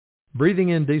Breathing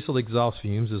in diesel exhaust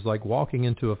fumes is like walking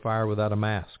into a fire without a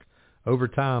mask. Over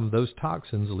time, those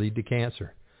toxins lead to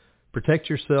cancer. Protect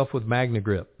yourself with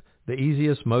MagnaGrip, the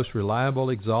easiest, most reliable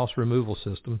exhaust removal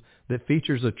system that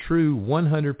features a true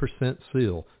 100%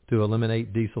 seal to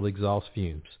eliminate diesel exhaust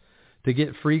fumes. To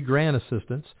get free grant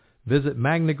assistance, visit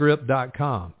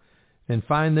magnagrip.com and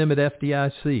find them at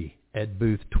FDIC at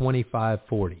booth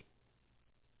 2540.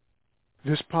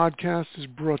 This podcast is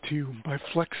brought to you by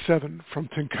Flex 7 from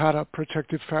Tenkata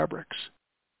Protective Fabrics.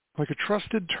 Like a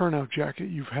trusted turnout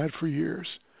jacket you've had for years,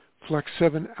 Flex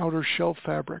 7 outer shell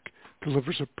fabric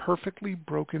delivers a perfectly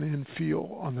broken-in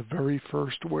feel on the very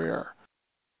first wear.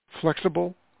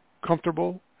 Flexible,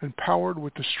 comfortable, and powered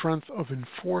with the strength of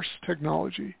Enforce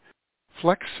technology,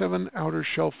 Flex 7 outer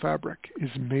shell fabric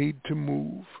is made to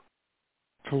move.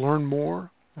 To learn more,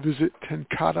 visit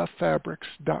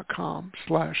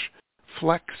tenkatafabrics.com/Flex7.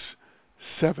 Flex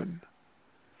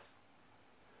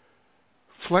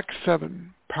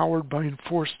 7, powered by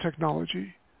Enforce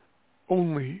technology,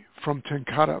 only from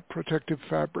Tenkata Protective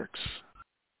Fabrics.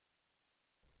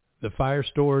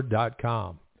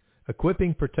 TheFirestore.com,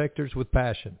 equipping protectors with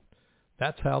passion.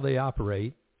 That's how they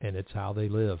operate, and it's how they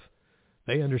live.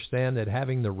 They understand that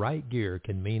having the right gear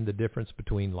can mean the difference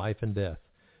between life and death.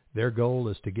 Their goal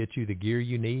is to get you the gear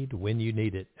you need when you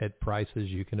need it at prices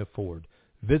you can afford.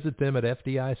 Visit them at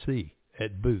FDIC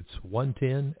at booths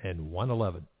 110 and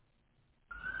 111.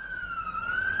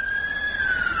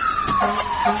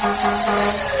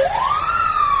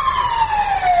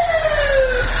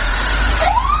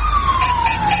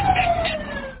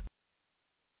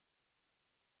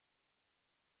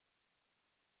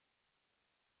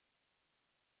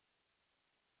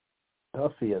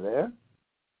 Duffy, you there?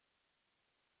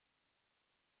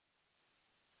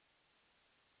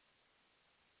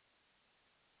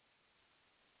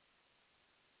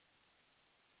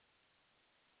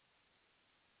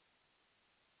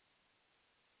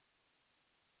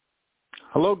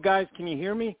 Hello, guys. Can you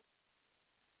hear me?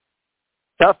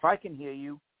 Duff, I can hear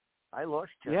you. I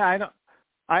lost you. Yeah,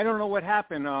 I don't know what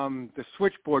happened. The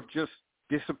switchboard just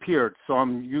disappeared, so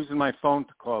I'm using my phone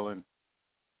to call in.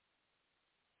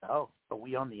 Oh, are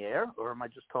we on the air, or am I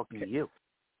just talking to you?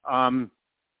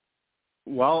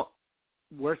 Well,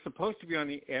 we're supposed to be on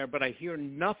the air, but I hear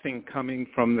nothing coming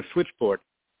from the switchboard.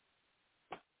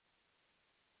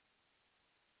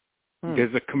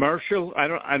 There's a commercial. I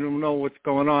don't know what's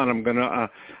going on. I'm gonna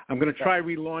try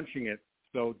relaunching it.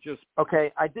 So just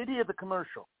okay. I did hear the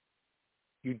commercial.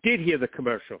 You did hear the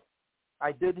commercial.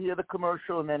 I did hear the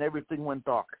commercial, and then everything went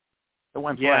dark. It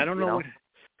went blank, I don't know. What...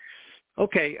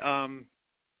 Okay.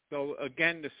 So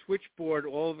again, the switchboard.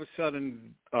 All of a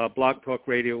sudden, Blog Talk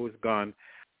Radio was gone.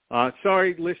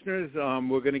 Sorry, listeners.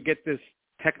 We're going to get this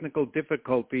technical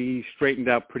difficulty straightened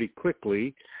out pretty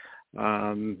quickly.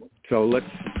 So let's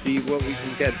see what we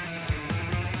can get.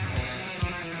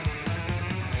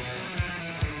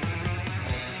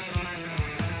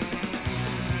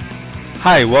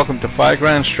 Hi, welcome to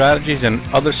Fireground Strategies and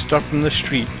Other Stuff from the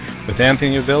Street with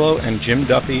Anthony Avillo and Jim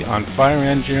Duffy on Fire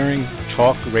Engineering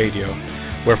Talk Radio,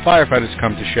 where firefighters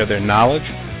come to share their knowledge,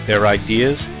 their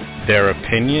ideas, their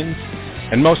opinions,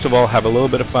 and most of all, have a little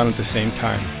bit of fun at the same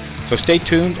time. So stay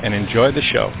tuned and enjoy the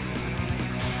show.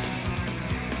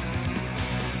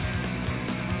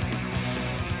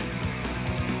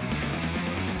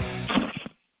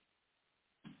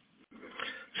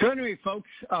 So anyway, folks,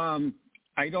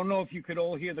 I don't know if you could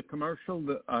all hear the commercial.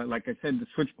 Like I said, the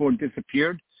switchboard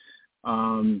disappeared.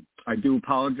 I do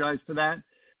apologize for that.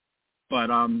 But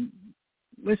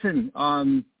listen,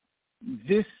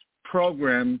 this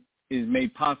program is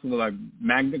made possible by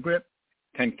MagnaGrip,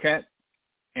 Tenkata,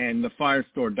 and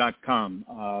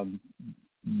TheFirestore.com.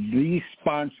 These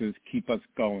sponsors keep us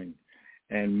going,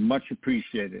 and much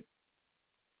appreciated.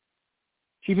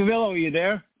 Chief Avillo, are you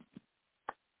there?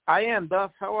 I am,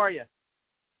 Duff. How are you?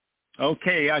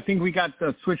 Okay, I think we got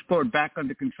the switchboard back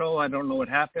under control. I don't know what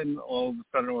happened. All of a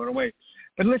sudden it went away.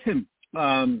 But listen,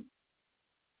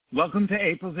 welcome to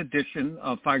April's edition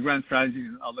of Fireground Strategies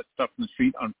and Other Stuff from the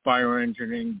Street on Fire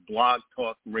Engineering Blog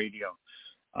Talk Radio.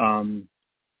 One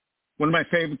of my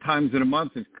favorite times of the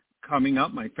month is coming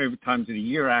up. My favorite times of the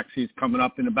year actually is coming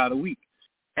up in about a week.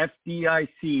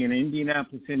 FDIC in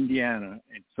Indianapolis, Indiana.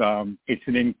 It's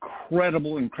an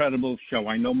incredible show.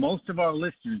 I know most of our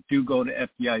listeners do go to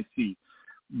FDIC,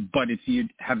 but if you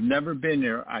have never been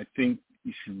there, I think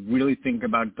you should really think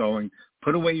about going.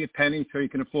 Put away your pennies so you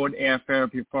can afford airfare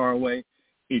if you're far away.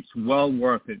 It's well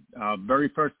worth it. Very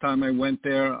first time I went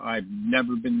there, I've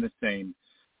never been the same.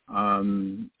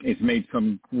 It's made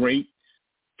some great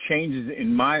changes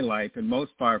in my life, and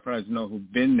most firefighters know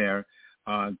who've been there.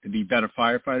 to be better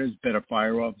firefighters, better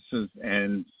fire officers,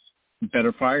 and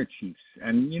better fire chiefs.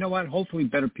 And you know what? Hopefully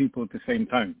better people at the same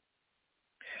time.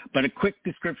 But a quick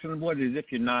description of what it is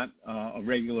if you're not a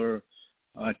regular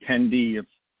attendee.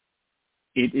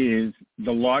 It is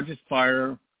the largest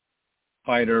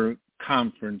firefighter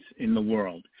conference in the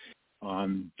world.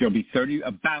 There'll be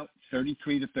about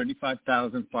 33 to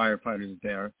 35,000 firefighters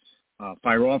there,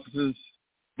 fire officers,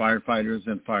 firefighters,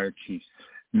 and fire chiefs.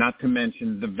 Not to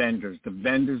mention the vendors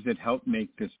that help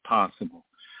make this possible.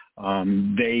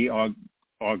 They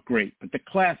are great. But the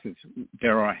classes,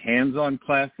 there are hands-on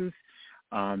classes.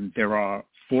 There are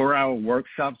 4-hour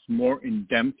workshops, more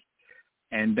in-depth.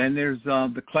 And then there's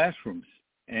the classrooms.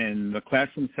 And the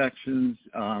classroom sections,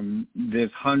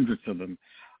 there's hundreds of them.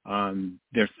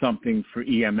 There's something for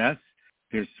EMS.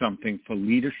 There's something for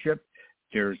leadership.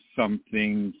 There's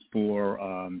something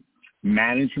for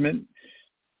management.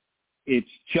 It's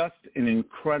just an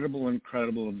incredible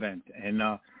event. And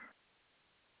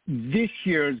this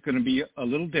year is going to be a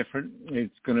little different.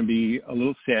 It's going to be a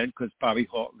little sad because Bobby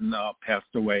Halton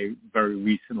passed away very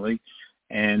recently.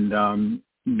 And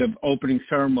the opening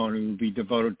ceremony will be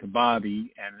devoted to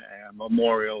Bobby and a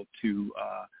memorial to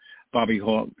Bobby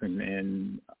Halton.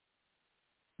 And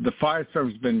the fire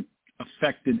service has been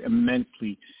affected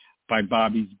immensely by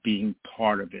Bobby's being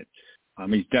part of it.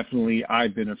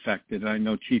 I've been affected. I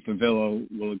know Chief Avillo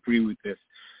will agree with this.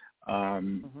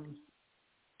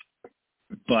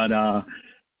 But,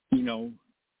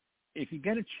 if you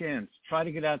get a chance, try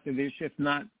to get out there this year. If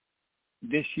not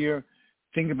this year,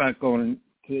 think about going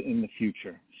in the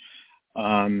future.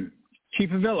 Chief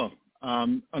Avillo,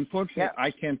 unfortunately, I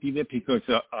can't be there because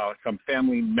of some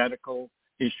family medical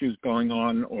issues going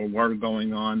on or were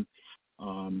going on.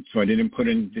 So I didn't put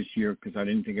in this year because I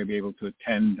didn't think I'd be able to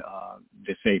attend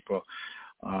this April.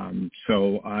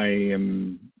 So I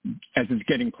am, as it's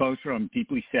getting closer, I'm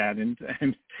deeply saddened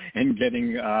and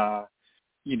getting, a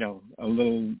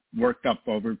little worked up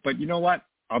over it. But you know what?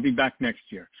 I'll be back next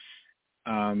year.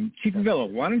 Chief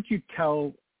Avillo, why don't you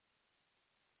tell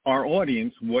our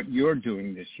audience what you're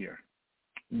doing this year,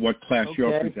 what class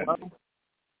you're presenting? Well,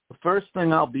 the first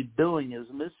thing I'll be doing is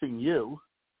missing you.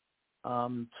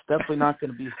 It's definitely not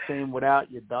going to be the same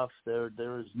without you, Duff. There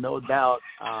is no doubt.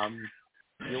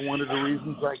 You're one of the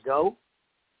reasons I go,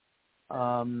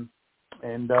 and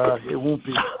it won't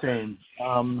be the same.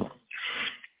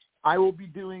 I will be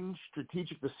doing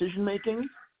strategic decision making.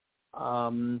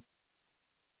 I'm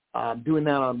doing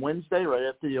that on Wednesday, right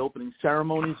after the opening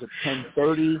ceremonies at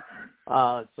 10:30.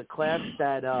 It's a class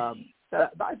that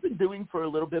I've been doing for a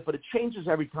little bit, but it changes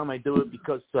every time I do it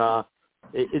because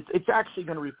it's actually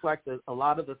going to reflect a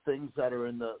lot of the things that are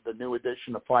in the new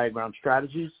edition of Fireground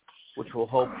Strategies, which will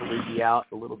hopefully be out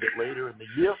a little bit later in the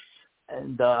year.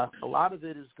 And a lot of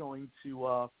it is going to,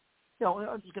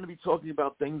 I'm just going to be talking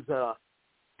about things that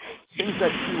cue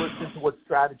us into what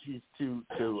strategies to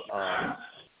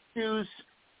use.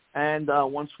 And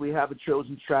once we have a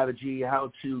chosen strategy,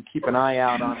 how to keep an eye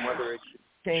out on whether it should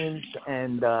change.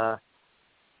 And,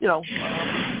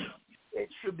 it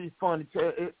should be fun.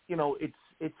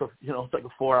 It's like a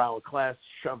 4-hour class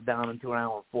shoved down into an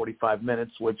hour and 45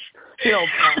 minutes, which, I'm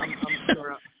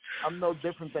sure I'm no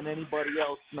different than anybody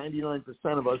else. 99%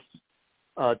 of us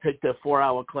take their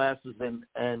 4-hour classes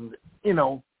and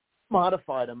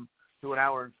modify them to an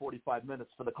hour and 45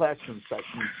 minutes for the classroom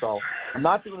session. So I'm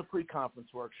not doing a pre-conference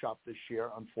workshop this year,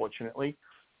 unfortunately.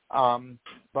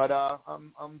 But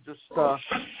I'm just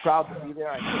proud to be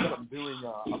there. I think I'm doing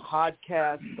a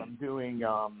podcast. I'm doing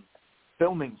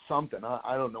filming something.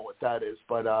 I don't know what that is,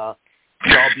 but I'll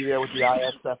be there with the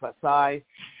ISFSI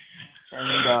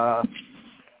and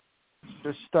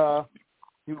just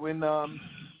doing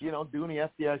the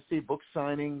FDIC book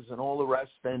signings and all the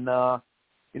rest. And I'll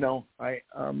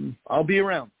be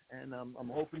around, and I'm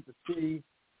hoping to see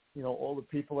all the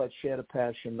people that share the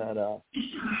passion that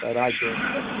I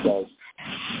do.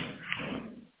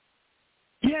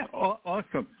 Yeah,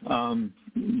 awesome.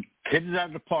 Kids out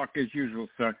of the park as usual,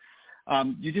 sir.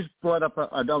 You just brought up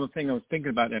another thing I was thinking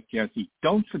about FDIC.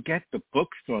 Don't forget the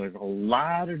bookstore. There's a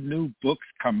lot of new books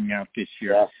coming out this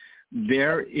year. Yeah.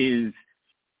 There is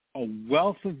a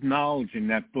wealth of knowledge in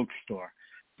that bookstore,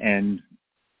 and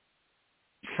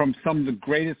from some of the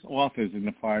greatest authors in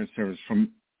the fire service, from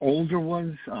older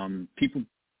ones, people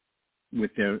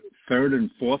with their 3rd and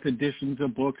 4th editions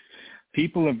of books,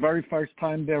 people the very first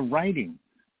time they're writing.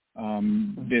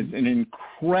 There's an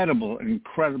incredible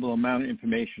amount of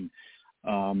information.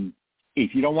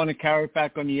 If you don't want to carry it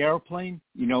back on the airplane,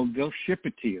 they'll ship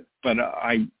it to you. But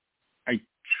I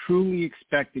truly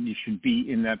expect that you should be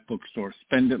in that bookstore.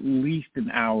 Spend at least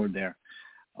an hour there.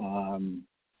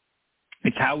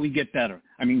 It's how we get better.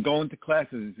 I mean, going to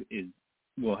classes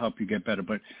will help you get better,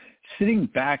 but sitting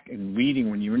back and reading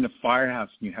when you're in the firehouse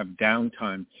and you have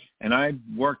downtime, and I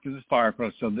worked as a fire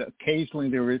pro, so occasionally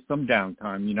there is some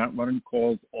downtime. You're not running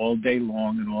calls all day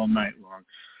long and all night long.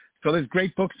 So there's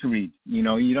great books to read. You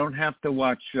know, you don't have to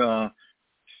watch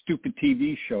stupid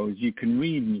TV shows. You can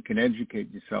read and you can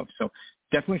educate yourself. So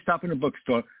definitely stop in a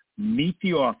bookstore, meet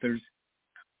the authors,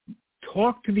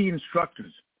 talk to the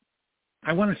instructors.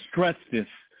 I want to stress this.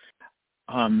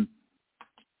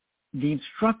 The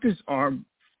instructors are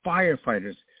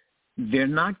firefighters. They're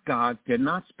not God. They're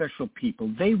not special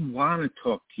people. They want to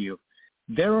talk to you.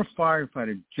 They're a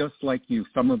firefighter just like you.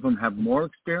 Some of them have more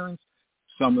experience.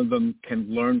 Some of them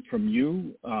can learn from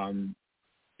you.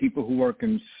 People who work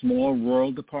in small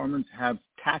rural departments have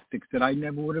tactics that I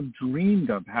never would have dreamed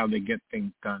of how they get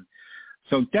things done.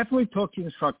 So definitely talk to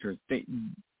instructors.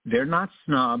 They're not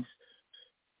snobs.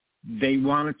 They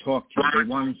want to talk to you. They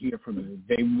want to hear from you.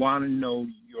 They want to know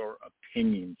your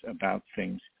opinions about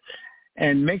things.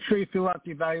 And make sure you fill out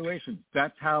the evaluations.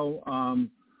 That's how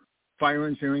fire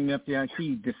engineering and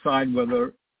FDIC decide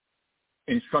whether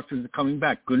instructors are coming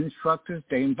back. Good instructors,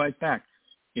 they invite back.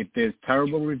 If there's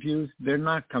terrible reviews, they're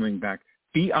not coming back.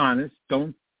 Be honest.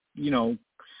 Don't,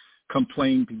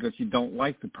 complain because you don't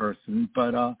like the person,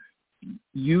 but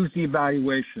use the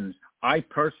evaluations. I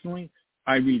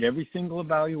read every single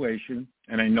evaluation,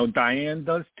 and I know Diane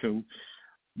does too,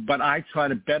 but I try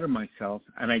to better myself,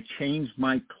 and I change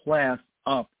my class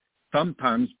up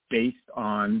sometimes based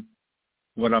on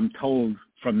what I'm told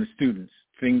from the students,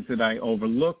 things that I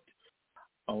overlooked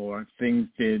or things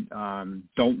that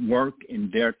don't work in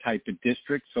their type of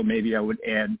district. So maybe I would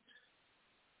add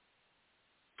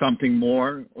something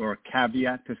more or a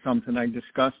caveat to something I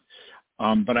discussed.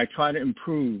 But I try to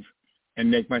improve and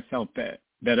make myself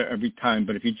better every time.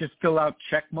 But if you just fill out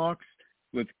check marks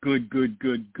with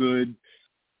good,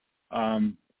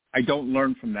 I don't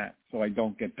learn from that, so I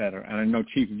don't get better. And I know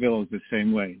Chief Villa is the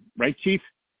same way. Right, Chief?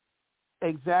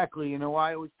 Exactly.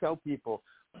 I always tell people,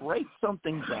 write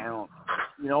something down.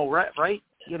 Right?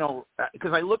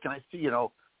 Because I look and I see,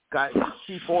 guys,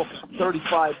 Chief for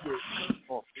 35 years,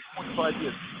 25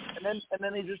 years. And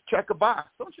then they just check a box.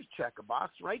 Don't just check a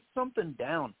box. Write something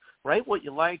down. Write what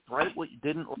you liked. Write what you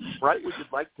didn't. Write what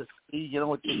you'd like to see.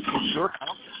 It's your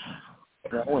content.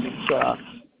 And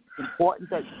it's important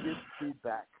that you give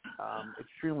feedback.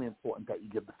 Extremely important that you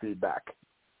give the feedback.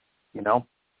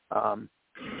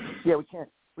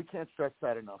 We can't stress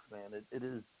that enough, man. It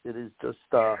is just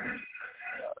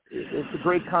it's a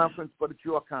great conference, but it's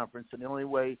your conference, and the only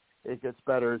way it gets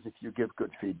better is if you give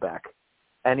good feedback.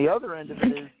 And the other end of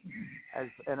it is,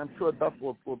 and I'm sure Duff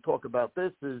will talk about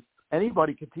this, is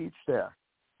anybody can teach there.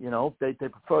 They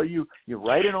prefer you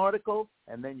write an article,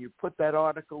 and then you put that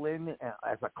article in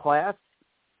as a class,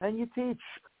 and you teach.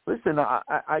 Listen,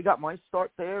 I got my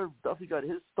start there. Duffy got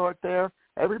his start there.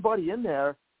 Everybody in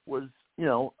there was,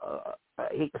 I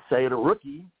hate to say it, a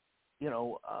rookie.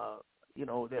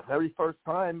 The very first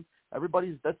time,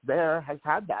 everybody that's there has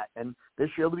had that. And this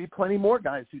year there'll be plenty more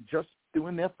guys who just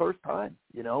doing their first time,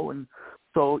 And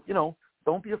so,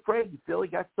 don't be afraid. You feel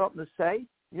you got something to say,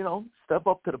 step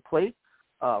up to the plate,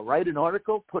 write an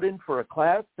article, put in for a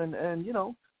class, and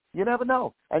you never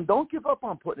know. And don't give up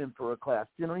on putting in for a class.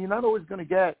 You're not always going to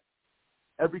get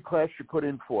every class you put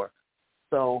in for.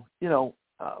 So,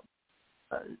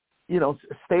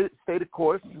 stay the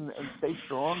course and stay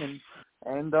strong.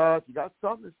 And if you got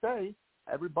something to say,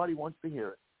 everybody wants to hear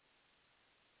it.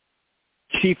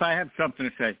 Chief, I have something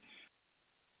to say.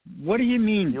 What do you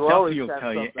mean Duffy will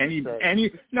tell you?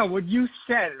 What you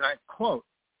said, and I quote,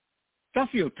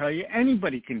 Duffy will tell you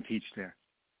anybody can teach there.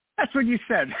 That's what you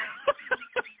said.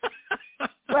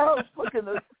 Well, look,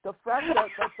 the fact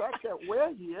that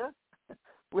we're here,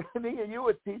 me and you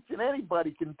are teaching,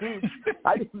 anybody can teach.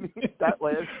 I didn't mean it that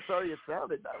way. I'm sorry it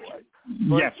sounded that way.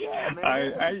 But yes, yeah, man,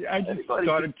 I just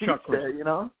started chuckling.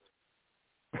 There,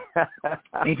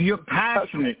 If you're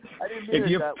passionate,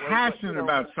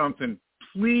 about something,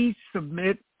 please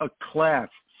submit a class.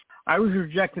 I was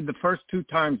rejected the first 2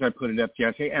 times I put it at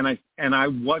FDIC, and I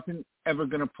wasn't ever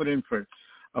going to put in for it.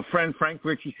 A friend, Frank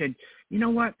Ritchie, said, "You know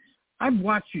what? I've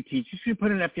watched you teach. You should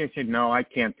put in FDIC." I said, "No, I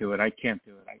can't do it. I can't.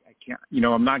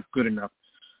 I'm not good enough."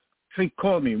 So he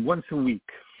called me once a week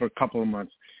for a couple of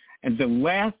months. And the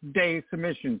last day of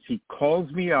submissions, he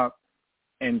calls me up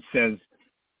and says,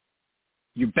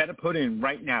 "You better put in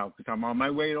right now because I'm on my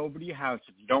way over to your house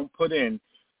if you don't put in."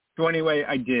 So anyway,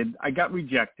 I did. I got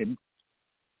rejected.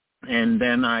 And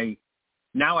then I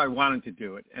wanted to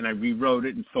do it. And I rewrote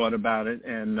it and thought about it.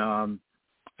 And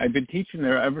I've been teaching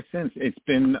there ever since. It's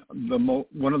been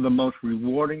one of the most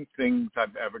rewarding things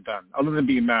I've ever done, other than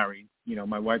being married. You know,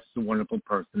 my wife's a wonderful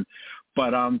person.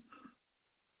 But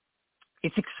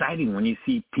it's exciting when you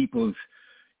see people's,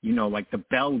 you know, like the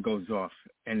bell goes off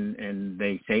and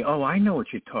they say, oh, I know what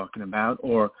you're talking about,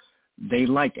 or they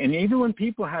like. And even when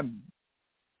people have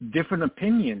different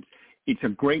opinions, it's a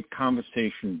great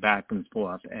conversation back and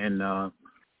forth. And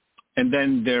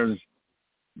then there's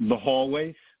the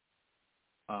hallways,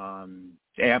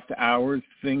 after hours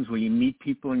things where you meet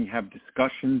people and you have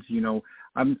discussions. You know,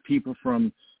 I'm people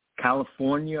from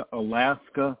California,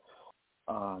 Alaska,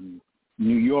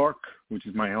 New York, which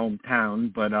is my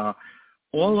hometown, but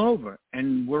all over.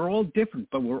 And we're all different,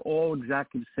 but we're all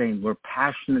exactly the same. We're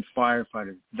passionate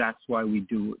firefighters. That's why we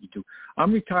do what we do.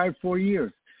 I'm retired 4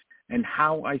 years, and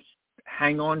how I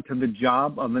hang on to the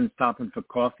job other than stopping for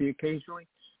coffee occasionally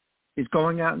is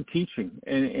going out and teaching,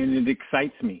 and it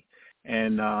excites me,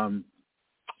 and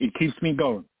it keeps me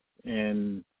going.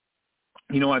 And,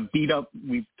 you know,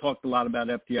 we've talked a lot about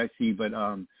FDIC, but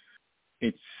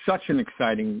it's such an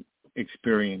exciting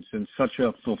experience and such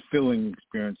a fulfilling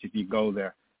experience if you go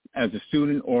there as a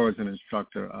student or as an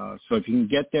instructor. So if you can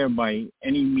get there by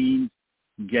any means,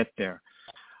 get there.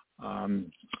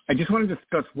 I just want to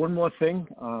discuss one more thing,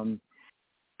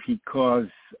 because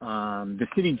the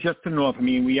city just to the north of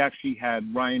me, and we actually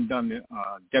had Ryan Dunn, the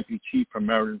deputy chief from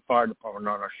Meriden Fire Department,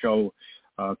 on our show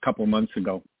a couple of months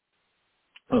ago.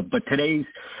 But today's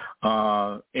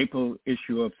April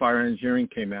issue of Fire Engineering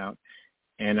came out,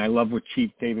 and I love what Chief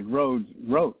David Rhodes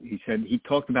wrote. He said he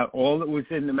talked about all that was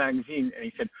in the magazine, and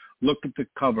he said, look at the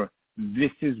cover.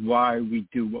 This is why we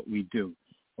do what we do.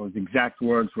 Or his exact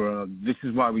words were, this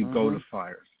is why we go to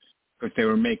fires, because they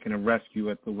were making a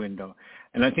rescue at the window.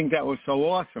 And I think that was so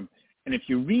awesome. And if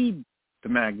you read the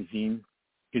magazine,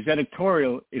 his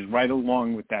editorial is right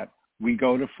along with that. We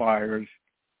go to fires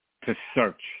to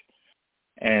search.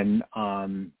 And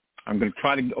I'm going to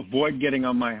try to avoid getting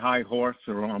on my high horse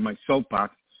or on my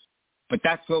soapbox, but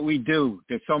that's what we do.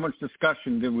 There's so much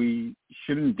discussion that we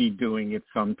shouldn't be doing it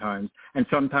sometimes, and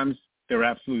sometimes they're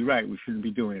absolutely right. We shouldn't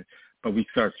be doing it, but we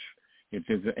search. If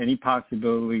there's any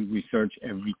possibility, we search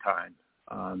every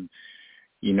time.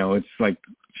 You know, it's like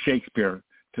Shakespeare,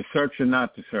 to search and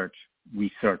not to search,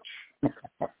 we search.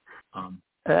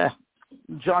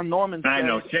 John Norman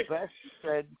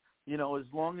said, you know, as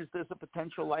long as there's a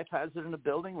potential life hazard in a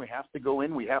building, we have to go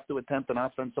in. We have to attempt an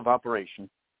offensive operation.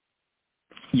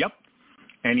 Yep.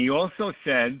 And he also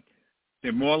said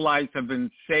that more lives have been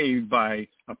saved by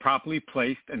a properly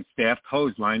placed and staffed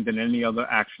hose line than any other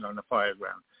action on the fire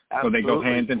ground. Absolutely. So they go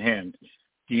hand in hand.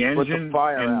 The engine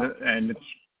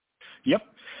yep.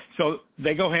 So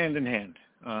they go hand in hand.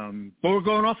 But we're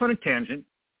going off on a tangent.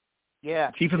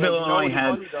 Yeah. Chief of Illinois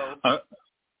has...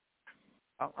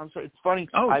 I'm sorry. It's funny.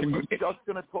 I was just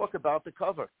going to talk about the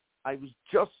cover. I was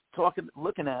just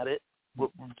looking at it,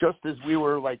 just as we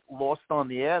were like lost on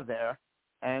the air there,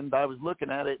 and I was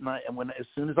looking at it, and as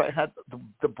soon as I had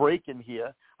the break in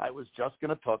here, I was just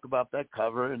going to talk about that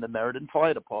cover in the Meriden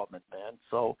Fire Department, man.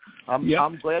 So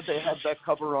I'm glad they had that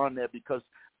cover on there, because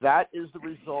that is the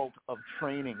result of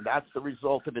training. That's the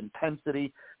result of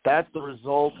intensity. That's the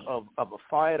result of a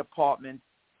fire department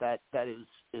that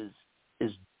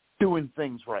is doing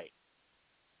things right.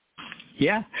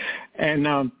 Yeah.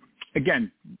 And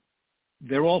again,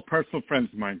 they're all personal friends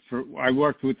of mine. I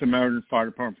worked with the Meriden Fire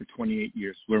Department for 28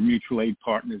 years. We're mutual aid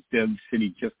partners. They're the city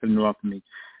just to the north of me.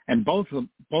 And both of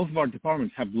our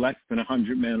departments have less than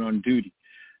 100 men on duty.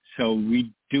 So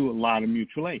we do a lot of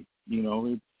mutual aid. You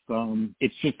know,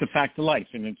 it's just a fact of life,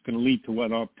 and it's going to lead to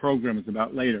what our program is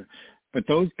about later. But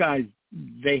those guys,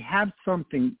 they have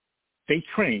something, they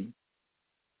train.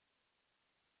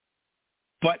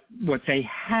 But what they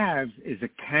have is a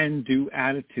can-do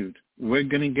attitude. We're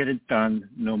going to get it done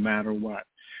no matter what.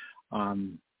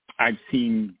 I've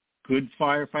seen good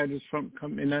firefighters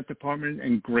come in that department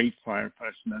and great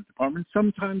firefighters in that department.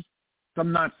 Sometimes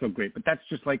some not so great, but that's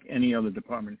just like any other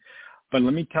department. But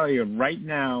let me tell you, right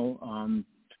now,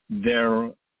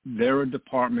 they're a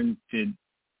department that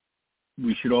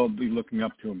we should all be looking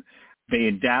up to them. They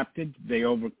adapted, they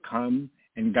overcome,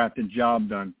 and got the job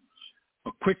done.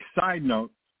 A quick side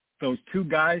note, those two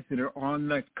guys that are on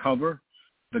the cover,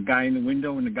 the guy in the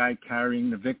window and the guy carrying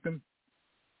the victim,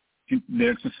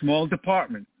 there's a small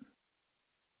department.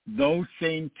 Those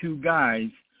same two guys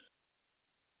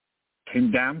came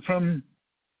down from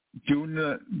doing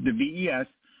the VES.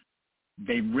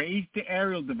 They raised the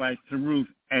aerial device to the roof,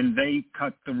 and they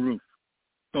cut the roof.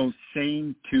 Those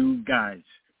same two guys.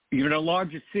 You're in a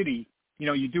larger city, you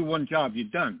know, you do one job, you're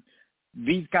done.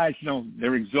 These guys, you know,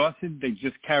 they're exhausted. They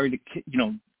just carried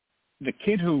the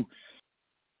kid who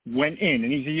went in,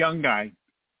 and he's a young guy,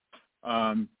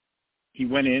 he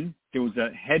went in, there was a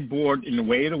headboard in the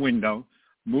way of the window,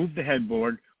 moved the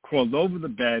headboard, crawled over the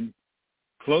bed,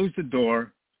 closed the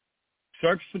door,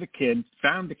 searched for the kid,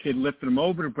 found the kid, lifted him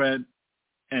over the bed,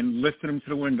 and lifted him to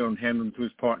the window and handed him to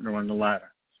his partner on the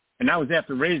ladder. And that was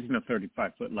after raising a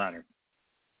 35-foot ladder.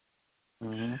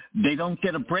 Mm-hmm. They don't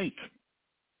get a break.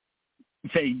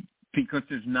 Because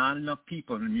there's not enough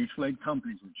people in the mutual aid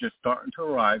companies who are just starting to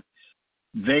arrive,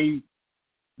 they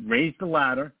raise the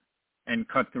ladder and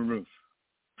cut the roof.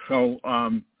 So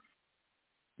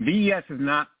VES is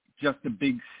not just a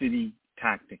big city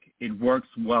tactic. It works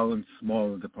well in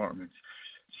smaller departments.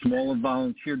 Smaller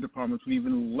volunteer departments with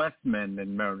even less men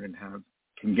than Meriden have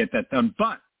can get that done.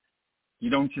 But you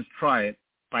don't just try it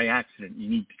by accident. You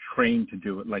need to train to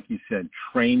do it. Like you said,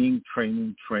 training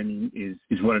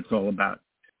is what it's all about.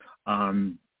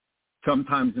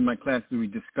 Sometimes in my classes we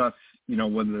discuss,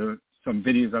 whether some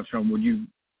videos I've shown,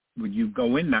 would you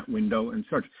go in that window and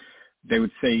search? They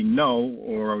would say no,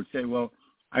 or I would say, well,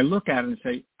 I look at it and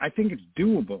say, I think it's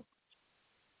doable.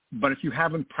 But if you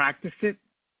haven't practiced it,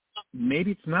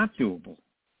 maybe it's not doable.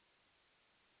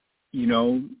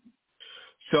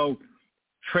 So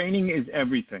training is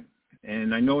everything.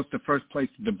 And I know it's the first place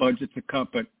the budget's are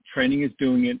cut, but training is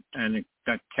doing it, and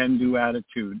that can-do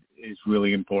attitude is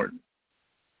really important.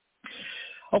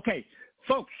 Okay,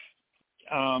 folks,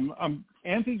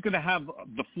 Anthony's going to have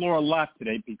the floor a lot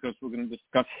today because we're going to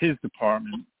discuss his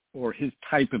department or his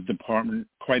type of department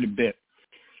quite a bit.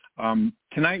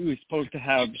 Tonight we're supposed to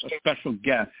have a special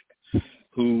guest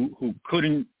who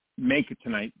couldn't make it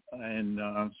tonight, and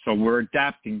so we're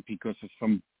adapting because of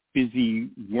some busy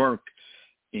work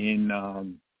in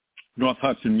North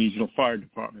Hudson Regional Fire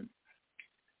Department.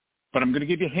 But I'm going to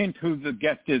give you a hint who the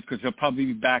guest is because he'll probably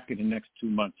be back in the next 2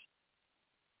 months.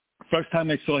 First time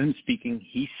I saw him speaking,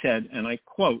 he said, and I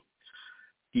quote,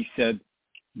 he said,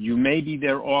 "You may be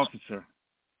their officer,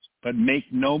 but make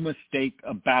no mistake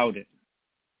about it.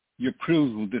 Your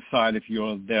crews will decide if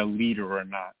you're their leader or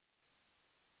not."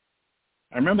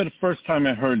 I remember the first time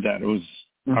I heard that.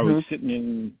 I was sitting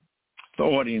in the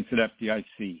audience at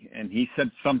FDIC, and he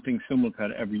said something similar to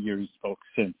that every year he spoke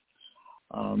since.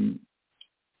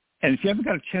 And if you ever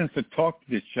got a chance to talk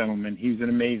to this gentleman, he's an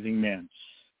amazing man.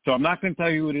 So I'm not going to tell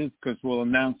you who it is because we'll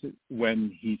announce it when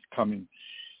he's coming.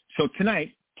 So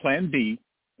tonight, Plan B,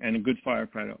 and a good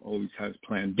firefighter always has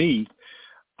Plan B,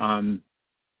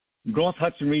 North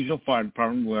Hudson Regional Fire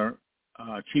Department, where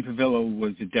Chief Avillo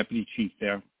was the deputy chief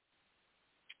there,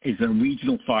 is a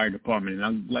regional fire department, and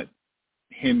I'll let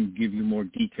him give you more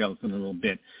details in a little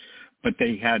bit. But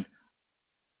they had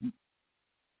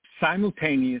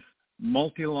simultaneous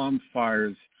multi-alarm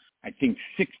fires, I think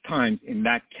 6 times in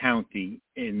that county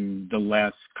in the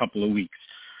last couple of weeks.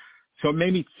 So it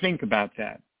made me think about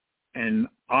that. And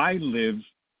I live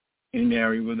in an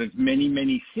area where there's many,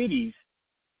 many cities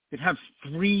that have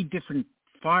 3 different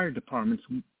fire departments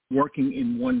working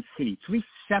in one city, 3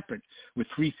 separate, with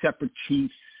 3 separate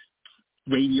chiefs,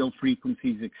 radio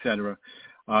frequencies, etc.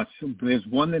 So there's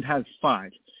one that has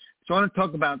 5. So I want to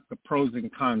talk about the pros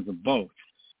and cons of both.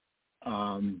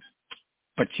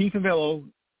 But Chief Avillo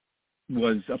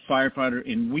was a firefighter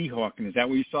in Weehawken. Is that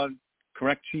where you saw it?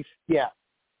 Correct, Chief? Yeah.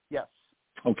 Yes.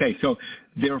 Okay, so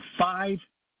there are 5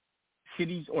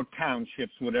 cities or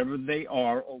townships, whatever they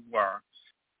are or were,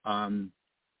 and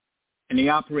they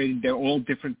operated, they're all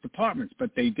different departments,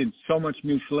 but they did so much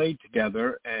mutual aid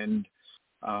together, and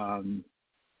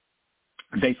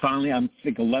they finally, I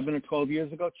think 11 or 12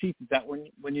 years ago, Chief, is that when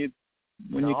you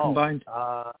combined?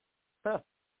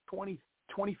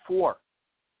 24.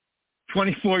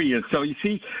 24 years. So you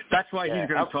see, that's why he's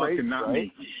going to talk and not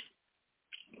me.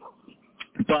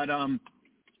 But I'm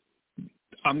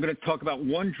going to talk about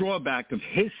one drawback of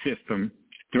his system.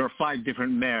 There are 5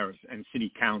 different mayors and city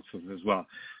councils as well.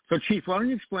 So, Chief, why don't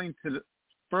you explain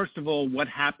first of all, what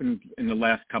happened in the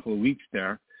last couple of weeks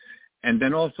there, and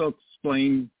then also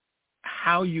explain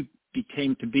how you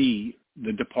became to be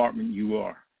the department you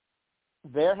are.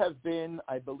 There have been,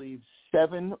 I believe,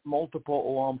 7 multiple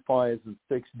alarm fires in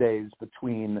 6 days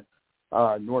between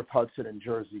North Hudson and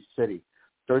Jersey City.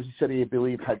 Jersey City, I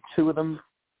believe, had 2 of them,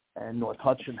 and North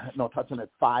Hudson had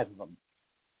 5 of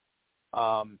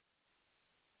them.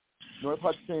 North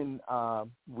Hudson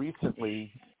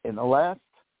recently, in the last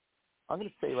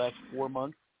 4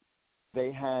 months,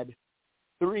 they had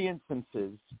 3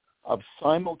 instances of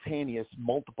simultaneous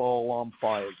multiple alarm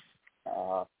fires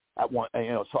at one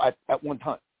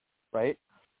time, right?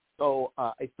 So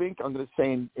I think I'm going to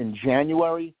say in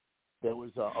January there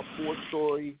was a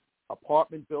 4-story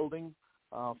apartment building.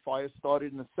 Fire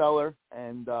started in the cellar,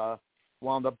 and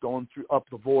wound up going up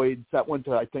the voids. That went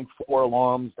to, I think, 4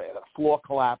 alarms. They had a floor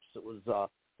collapse. It was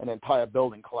an entire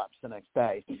building collapsed the next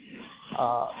day.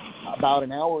 About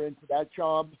an hour into that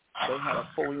job, they had a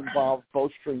fully involved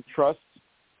bowstring truss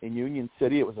in Union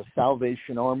City. It was a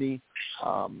Salvation Army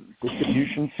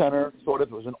distribution center, sort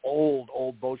of. It was an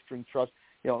old bowstring truss.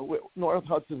 North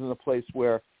Hudson is a place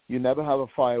where you never have a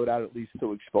fire without at least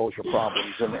 2 exposure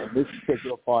problems. And this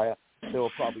particular fire, there were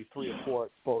probably 3 or 4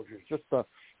 exposures, just the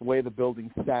way the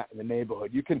building sat in the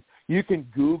neighborhood. You can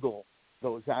Google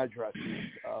those addresses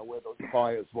where those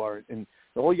fires were, and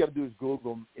all you got to do is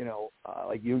Google,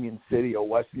 like Union City or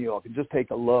West New York, and just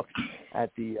take a look at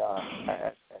the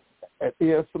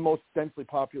it's the most densely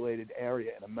populated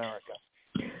area in America.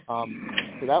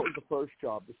 So that was the first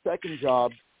job. The second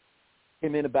job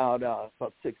came in about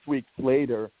 6 weeks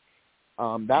later.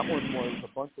 That one was a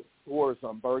bunch of stores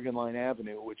on Bergen Line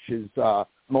Avenue, which is the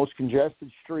most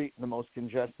congested street in the most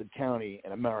congested county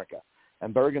in America.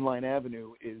 And Bergen Line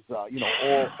Avenue is,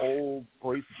 all old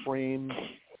brace frame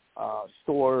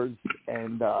stores,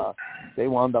 and they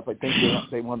wound up, I think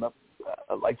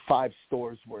like 5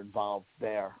 stores were involved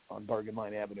there on Bergen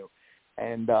Line Avenue.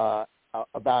 And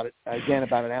about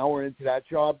an hour into that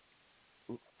job,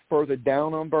 further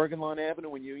down on Bergen Line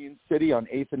Avenue in Union City on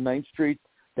 8th and 9th Street,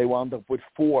 they wound up with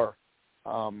 4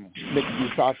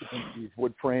 mixed-use occupancies,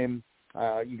 wood frame.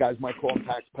 You guys might call them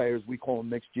taxpayers. We call them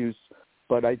mixed-use.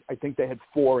 But I think they had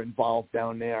 4 involved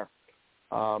down there.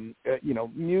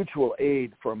 Mutual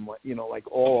aid from,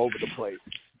 like all over the place.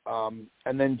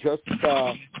 And then just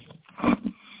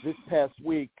this past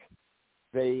week,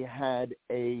 they had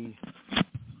I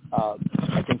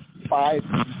think 5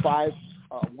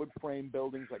 wood frame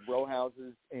buildings, like row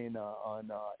houses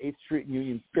on 8th Street in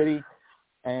Union City.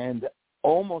 And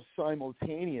almost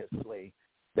simultaneously,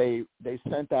 they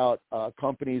sent out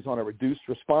companies on a reduced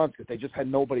response because they just had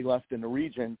nobody left in the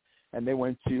region, and they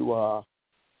went to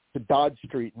Dodge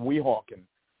Street in Weehawken.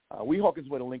 Weehawken's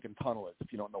where the Lincoln Tunnel is,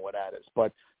 if you don't know what that is.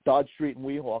 But Dodge Street in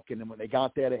Weehawken, and when they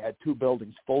got there, they had 2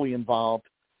 buildings fully involved,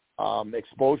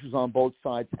 exposures on both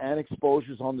sides, and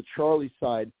exposures on the Charlie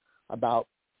side about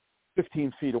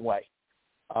 15 feet away.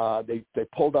 They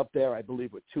pulled up there, I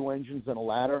believe, with 2 engines and a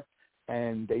ladder,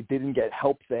 and they didn't get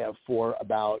help there for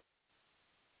about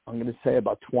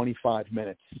 25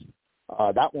 minutes.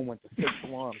 That one went to 6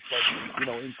 alarms. But,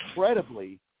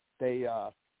 incredibly,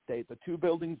 the 2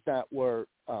 buildings that were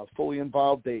fully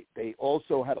involved, they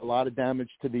also had a lot of damage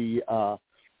to the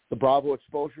Bravo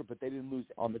exposure, but they didn't lose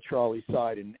on the Charlie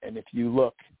side. And if you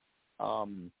look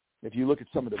at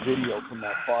some of the video from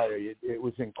that fire, it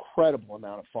was an incredible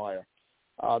amount of fire.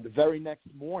 The very next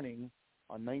morning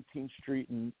on 19th Street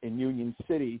in Union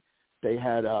City, they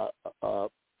had a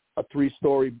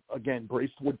 3-story, again,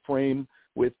 braced wood frame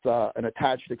with an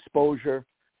attached exposure,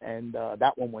 and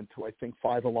that one went to, I think,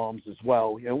 5 alarms as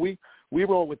well. We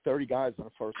roll with 30 guys on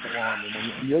the first alarm, and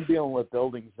when you're dealing with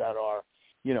buildings that are,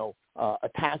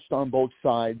 attached on both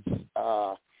sides,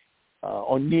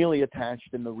 or nearly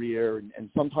attached in the rear, and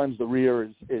sometimes the rear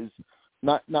is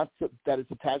not so that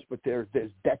it's attached, but there's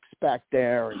decks back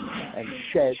there and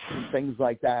sheds and things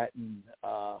like that, and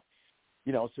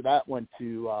so that went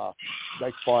to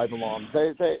like 5 alarms.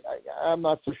 I'm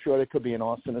not so sure. There could be an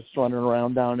arsonist running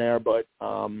around down there, but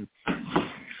it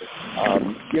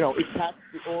taxed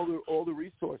all the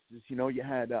resources. You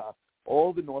had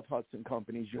all the North Hudson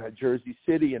companies. You had Jersey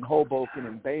City and Hoboken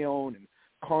and Bayonne and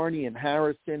Kearney and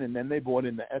Harrison, and then they brought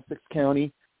in the Essex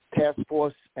County Task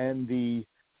Force and the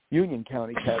Union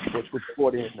County Task Force, which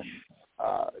brought in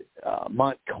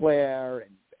Montclair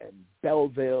and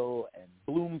Belleville and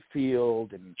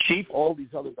Bloomfield and Chief, all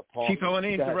these other departments. Chief, I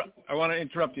want to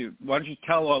interrupt you. Why don't you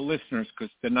tell our listeners,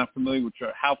 because they're not familiar with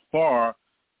how far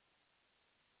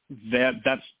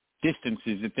that's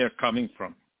distances that they're coming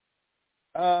from?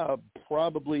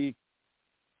 Probably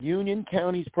Union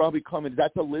County's probably coming.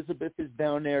 That's Elizabeth is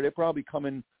down there. They're probably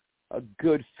coming a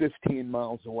good 15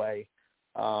 miles away.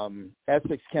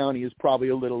 Essex County is probably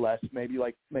a little less, maybe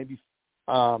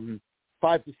 5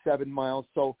 to 7 miles.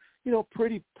 So,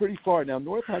 pretty far. Now,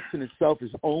 North Hudson itself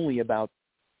is only about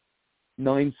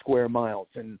 9 square miles,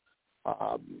 and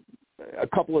a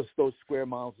couple of those square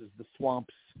miles is the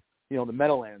swamps, the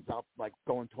meadowlands out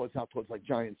towards like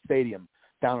Giant Stadium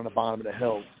down on the bottom of the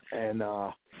hills. And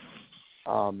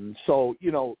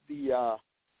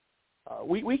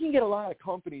we can get a lot of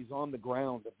companies on the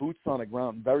ground, the boots on the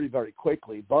ground very, very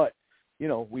quickly, but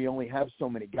we only have so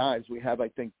many guys. We have, I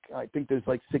think there's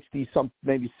like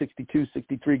maybe 62,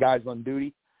 63 guys on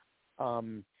duty.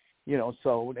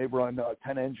 So they run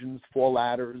 10 engines, 4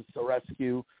 ladders, a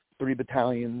rescue, 3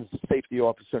 battalions, safety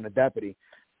officer, and a deputy.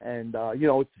 And,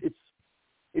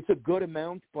 it's a good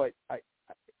amount, but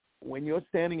when you're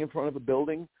standing in front of a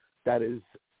building that is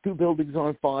 2 buildings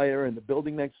on fire and the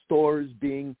building next door is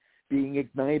being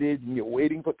ignited and you're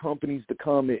waiting for companies to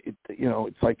come,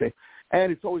 it's like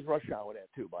and it's always rush hour there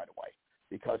too, by the way,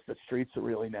 because the streets are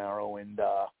really narrow and,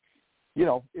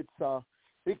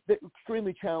 it's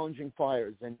extremely challenging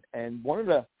fires. And one of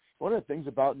the things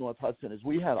about North Hudson is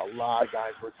we had a lot of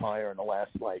guys retire in the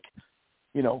last,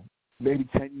 maybe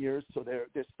 10 years. So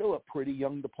they're still a pretty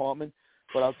young department,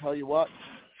 but I'll tell you what,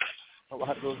 a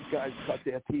lot of those guys cut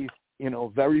their teeth,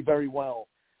 very, very well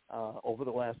over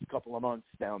the last couple of months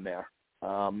down there. Do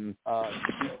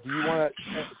you want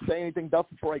to say anything, Duff,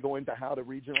 before I go into how the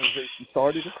regionalization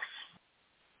started?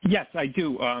 Yes, I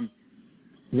do.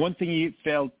 One thing you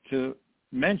failed to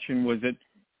mention was that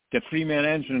the 3-man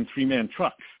engine and 3-man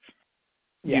trucks,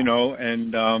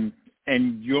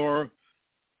 and you're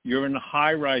in a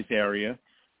high-rise area.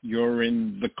 You're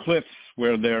in the cliffs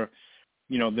where there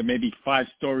may be 5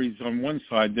 stories on one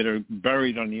side that are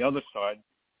buried on the other side,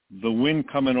 the wind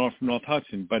coming off North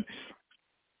Hudson. But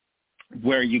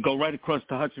where you go right across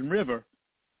the Hudson River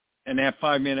and have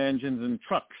 5-man engines and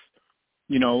trucks,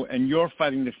 and you're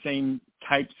fighting the same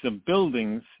types of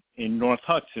buildings in North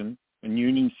Hudson and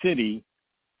Union City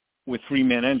with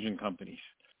 3-man engine companies,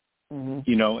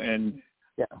 and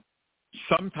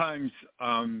sometimes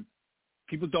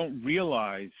people don't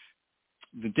realize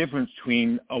the difference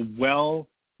between a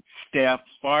well-staffed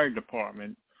fire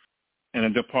department and a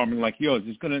department like yours.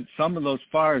 Some of those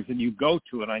fires that you go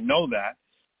to, and I know that,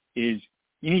 is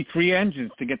you need 3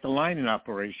 engines to get the line in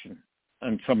operation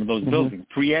on some of those buildings,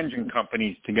 3 engine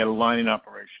companies to get a line in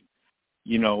operation,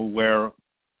 where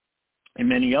in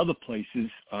many other places,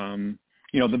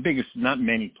 the biggest, not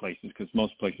many places, because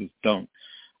most places don't,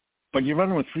 but you're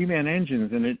running with 3-man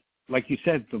engines, and it, like you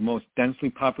said, the most densely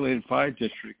populated fire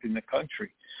district in the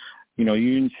country.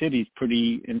 Union City is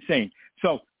pretty insane.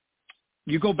 So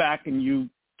you go back and you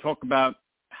talk about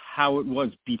how it was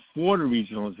before the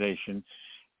regionalization,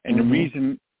 and the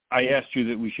reason I asked you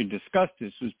that we should discuss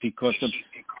this was because of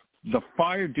the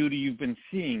fire duty you've been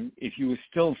seeing. If you were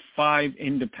still 5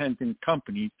 independent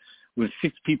companies with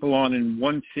 6 people on in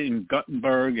one city in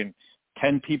Guttenberg and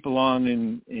 10 people on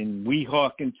in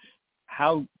Weehawken,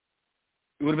 how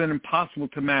it would have been impossible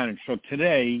to manage. So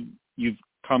today you've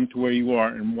come to where you are,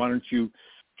 and why don't you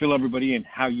fill everybody in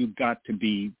how you got to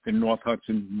be the North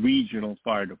Hudson Regional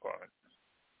Fire Department?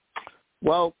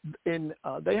 Well,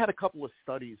 they had a couple of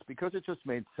studies because it just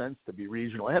made sense to be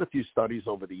regional. I had a few studies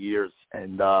over the years,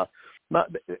 and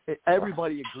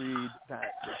everybody agreed that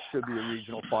it should be a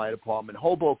regional fire department.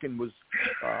 Hoboken was,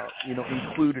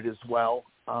 included as well.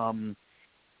 Then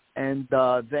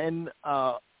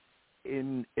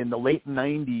in the late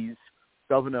 90s,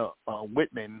 Governor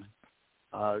Whitman,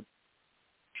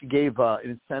 she gave an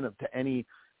incentive to any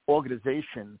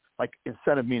organization, like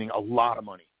incentive meaning a lot of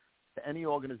money, to any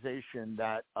organization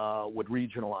that would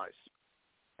regionalize.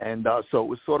 And so it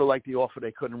was sort of like the offer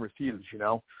they couldn't refuse,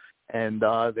 And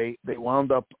they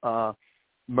wound up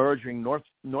merging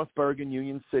North Bergen,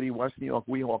 Union City, West New York,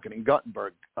 Weehawken, and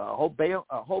Guttenberg.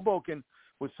 Hoboken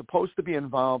was supposed to be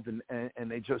involved, and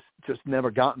they just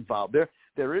never got involved.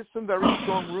 There is some very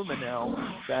strong rumor now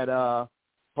that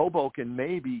Hoboken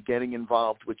may be getting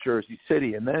involved with Jersey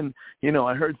City. And then,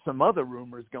 I heard some other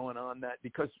rumors going on that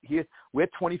because we're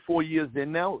 24 years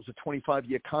in now, it was a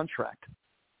 25-year contract.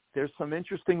 There's some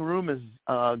interesting rumors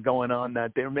going on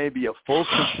that there may be a full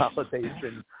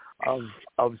consolidation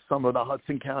of some of the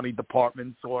Hudson County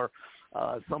departments, or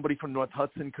somebody from North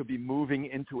Hudson could be moving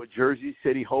into a Jersey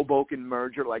City Hoboken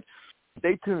merger. Like,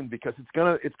 stay tuned, because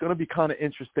it's gonna be kind of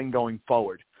interesting going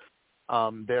forward.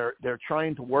 They're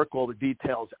trying to work all the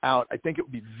details out. I think it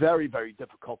would be very, very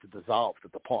difficult to dissolve the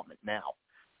department now.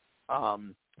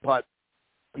 But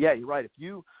yeah, you're right.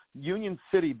 Union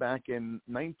City back in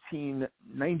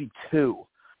 1992,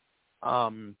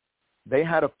 they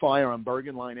had a fire on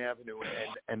Bergen Line Avenue,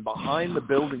 and behind the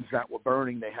buildings that were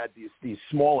burning, they had these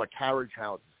smaller carriage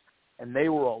houses, and they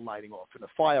were all lighting off. And the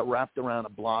fire wrapped around a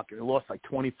block, and it lost like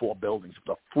 24 buildings. It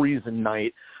was a freezing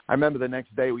night. I remember the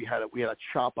next day we had to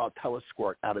chop out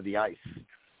telesquirt out of the ice,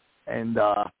 and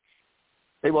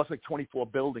they lost like 24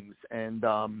 buildings. And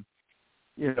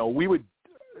we would.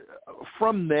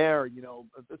 From there,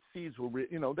 the seeds were,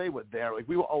 they were there. Like,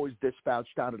 we were always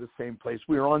dispatched out of the same place.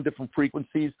 We were on different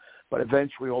frequencies, but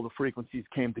eventually all the frequencies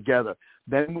came together.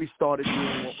 Then we started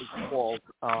doing what was called,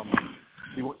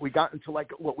 we got into like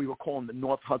what we were calling the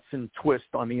North Hudson twist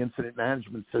on the incident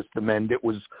management system. And it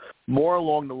was more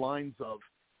along the lines of,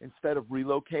 instead of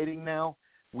relocating now,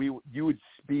 you would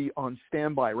be on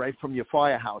standby right from your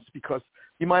firehouse, because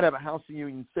you might have a house in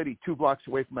Union City 2 blocks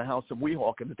away from a house in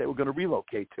Weehawken that they were going to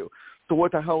relocate to. So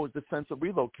what the hell was the sense of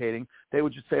relocating? They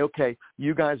would just say, okay,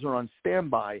 you guys are on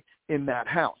standby in that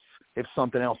house if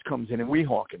something else comes in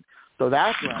Weehawken. So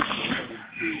that's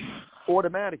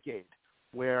automatic aid,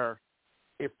 where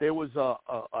if there was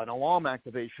an alarm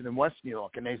activation in West New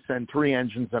York and they send 3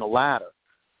 engines and a ladder,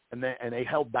 and they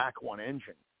held back 1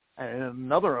 engine, and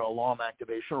another alarm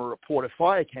activation or report of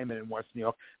fire came in West New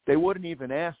York, they wouldn't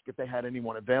even ask if they had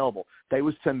anyone available. They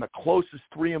would send the closest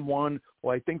 3-in-1,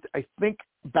 or I think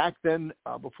back then,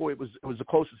 before it was the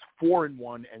closest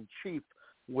 4-in-1, and chief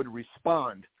would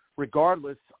respond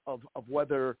regardless of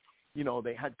whether, you know,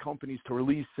 they had companies to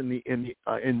release in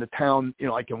the town, you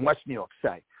know, like in West New York,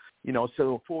 say. You know,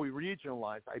 so before we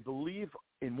regionalized, I believe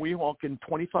in Weehawken,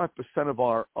 25% of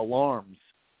our alarms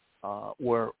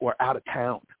were out of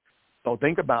town. So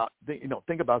think about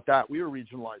that. We were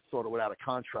regionalized sort of without a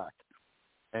contract.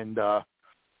 And,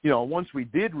 you know, once we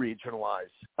did regionalize,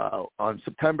 on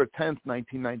September 10th,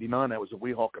 1999, I was a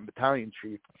Weehawken battalion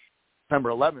chief.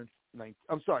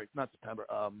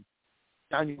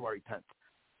 January 10th.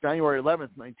 January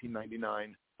 11th,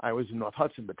 1999, I was in North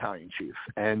Hudson battalion chief.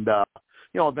 And,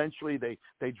 you know, eventually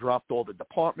they dropped all the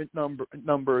department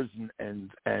numbers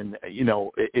and you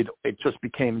know, it just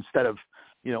became, instead of,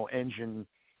 you know, engine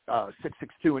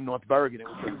 662 in North Bergen, it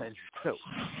was just engine 2.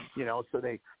 You know, so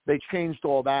they changed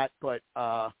all that. But,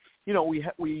 you know,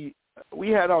 we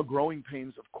had our growing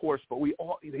pains, of course, but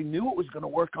they knew it was going to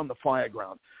work on the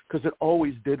Fireground, because it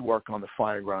always did work on the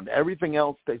Fireground. Everything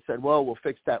else, they said, well, we'll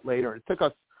fix that later. And it took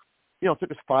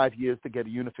us 5 years to get a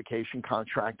unification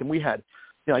contract. And we had,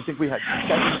 you know, I think we had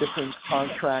 7 different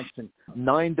contracts and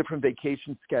 9 different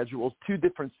vacation schedules, 2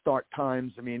 different start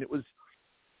times. I mean,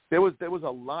 there was a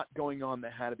lot going on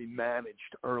that had to be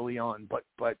managed early on, but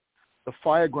the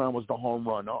Fireground was the home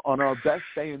run. On our best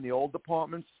day in the old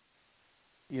departments,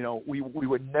 you know, we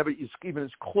would never even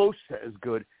as close to as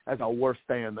good as our worst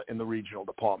day in the regional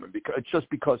department,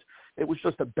 because it was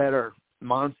just a better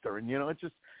monster. And, you know, it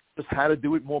just had to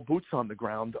do with more boots on the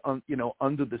ground, you know,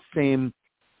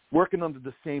 working under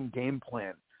the same game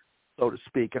plan, so to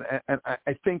speak. And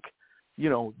I think, you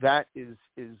know, that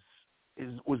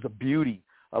was the beauty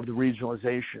of the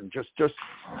regionalization, just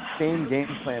same game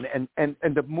plan.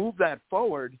 And to move that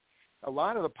forward, a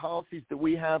lot of the policies that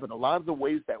we have and a lot of the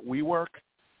ways that we work,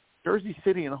 Jersey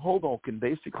City and Hoboken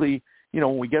basically, you know,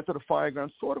 when we get to the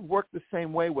Fireground, sort of work the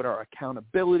same way with our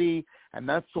accountability and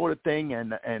that sort of thing,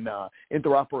 and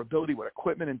interoperability with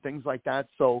equipment and things like that.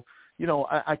 So, you know,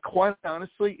 I quite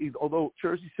honestly, although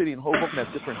Jersey City and Hoboken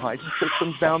have different hygiene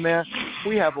systems down there,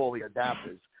 we have all the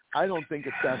adapters. I don't think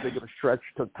it's that big of a stretch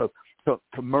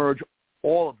to merge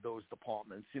all of those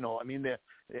departments. You know, I mean,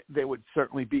 there would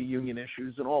certainly be union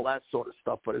issues and all that sort of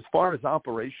stuff. But as far as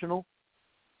operational,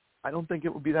 I don't think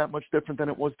it would be that much different than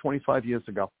it was 25 years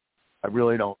ago. I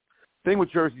really don't. The thing with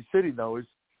Jersey City, though, is,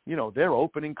 you know, they're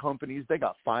opening companies. They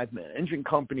got 5-man engine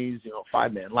companies, you know,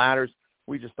 5-man ladders.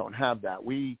 We just don't have that.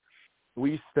 We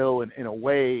still, in a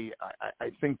way, I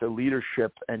think the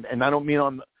leadership, and I don't mean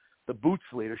on the boots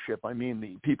leadership, I mean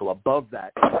the people above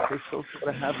that, they still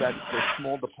sort of have that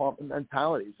small department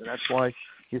mentalities. And that's why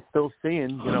you're still seeing,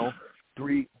 you know,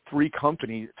 three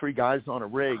guys on a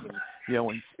rig. And, you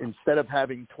know, instead of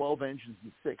having 12 engines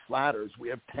and 6 ladders, we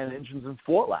have 10 engines and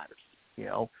 4 ladders, you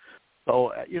know.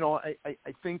 So, you know, I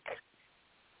think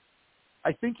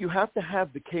you have to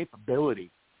have the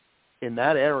capability in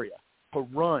that area to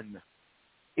run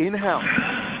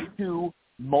in-house 2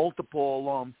 multiple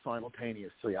alarms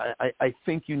simultaneously. I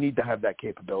think you need to have that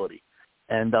capability.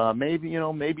 And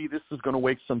maybe this is going to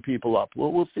wake some people up.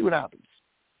 We'll see what happens.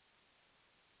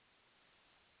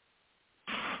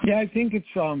 Yeah, I think its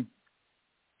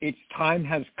time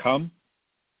has come,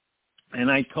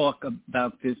 and I talk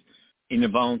about this in the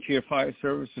volunteer fire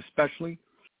service especially,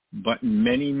 but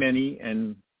many,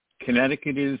 and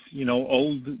Connecticut is, you know,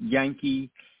 old Yankee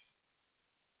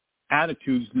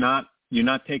attitudes, you're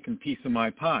not taking piece of my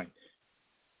pie.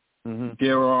 Mm-hmm.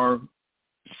 There are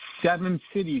 7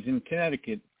 cities in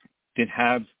Connecticut that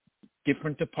have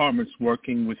different departments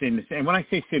working within the same. And when I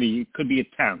say city, it could be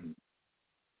a town.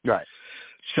 Right.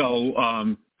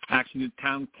 So actually the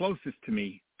town closest to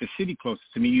me, the city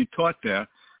closest to me, you taught there,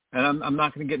 and I'm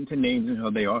not going to get into names and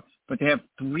who they are, but they have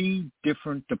 3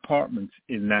 different departments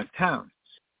in that town.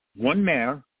 1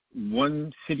 mayor,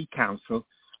 1 city council,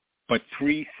 but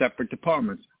 3 separate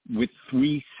departments with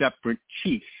 3 separate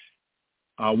chiefs,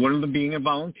 one of them being a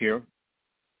volunteer.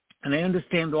 And I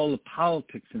understand all the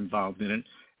politics involved in it,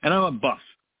 and I'm a buff.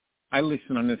 I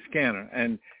listen on the scanner,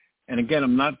 and And again,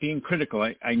 I'm not being critical.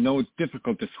 I know it's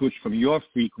difficult to switch from your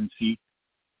frequency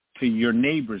to your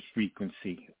neighbor's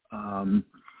frequency. And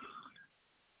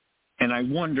I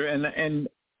wonder, and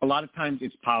a lot of times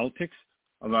it's politics.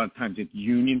 A lot of times it's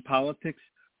union politics.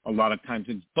 A lot of times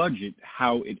it's budget,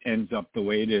 how it ends up the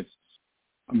way it is.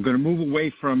 I'm going to move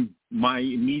away from my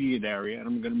immediate area, and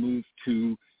I'm going to move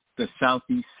to the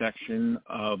southeast section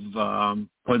of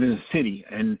the city.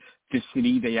 And this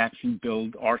city, they actually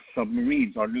build our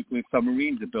submarines. Our nuclear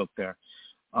submarines are built there.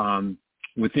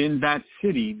 Within that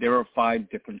city, there are 5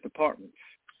 different departments.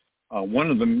 One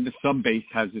of them, the subbase,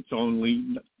 has its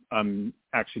own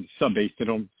actually,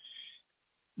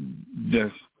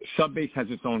 the subbase has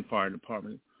its own fire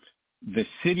department. The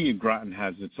city of Groton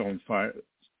has its own fire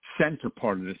center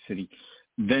part of the city.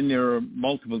 Then there are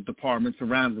multiple departments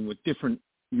around them with different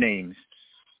names.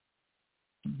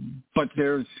 But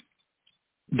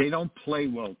they don't play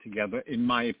well together, in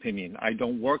my opinion. I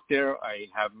don't work there. I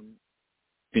haven't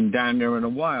been down there in a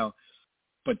while.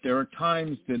 But there are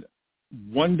times that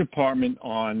one department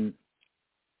on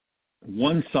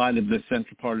one side of the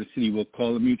central part of the city will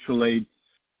call a mutual aid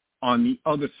on the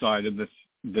other side of the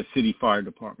city fire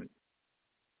department.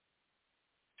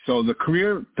 So the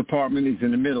career department is in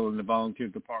the middle in the volunteer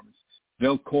departments.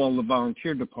 They'll call the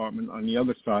volunteer department on the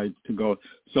other side to go.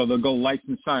 So they'll go lights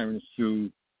and sirens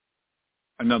to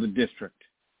another district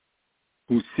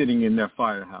who's sitting in their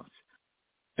firehouse.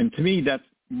 And to me, that's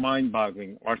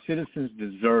mind-boggling. Our citizens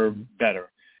deserve better.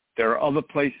 There are other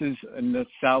places in the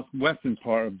southwestern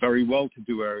part, a very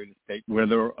well-to-do area of the state, where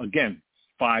there are, again,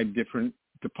 5 different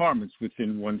departments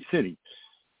within one city.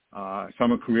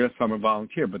 Some are career, some are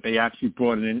volunteer, but they actually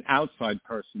brought in an outside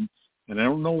person, and I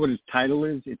don't know what his title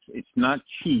is. It's not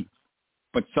chief,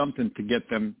 but something to get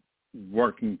them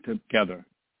working together.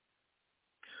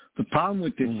 The problem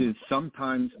with this is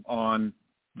sometimes on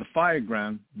the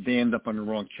Fireground, they end up on the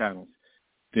wrong channels.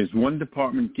 There's one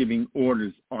department giving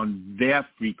orders on their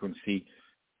frequency,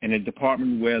 and a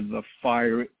department where the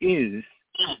fire is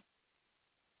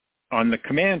on the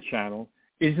command channel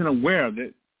isn't aware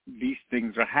that these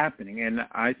things are happening. And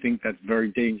I think that's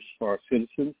very dangerous for our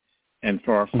citizens and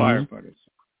for our firefighters.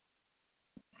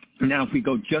 Now, if we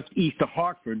go just east of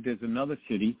Hartford, there's another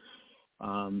city,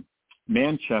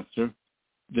 Manchester,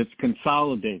 that's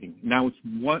consolidating. Now,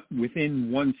 it's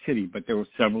within one city, but there were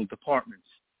several departments.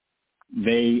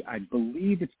 I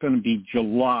believe it's going to be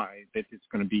July that it's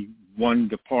going to be one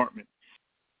department.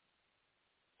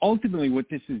 Ultimately, what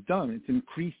this has done, it's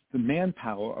increased the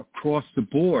manpower across the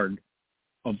board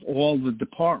of all the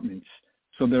departments.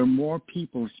 So there are more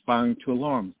people responding to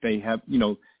alarms. They have,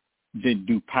 they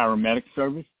do paramedic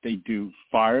service, they do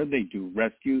fire, they do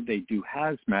rescue, they do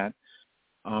hazmat.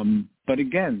 But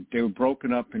again, they were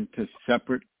broken up into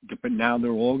separate, but now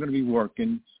they're all going to be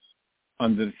working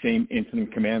under the same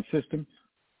incident command system,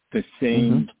 the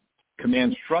same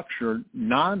command structure,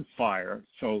 non-fire.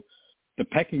 So the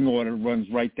pecking order runs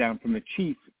right down from the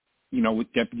chief,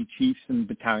 with deputy chiefs and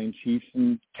battalion chiefs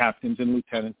and captains and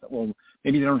lieutenants. Well,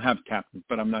 maybe they don't have captains,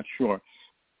 but I'm not sure.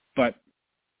 But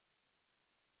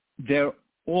they're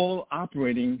all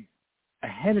operating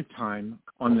ahead of time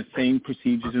on the same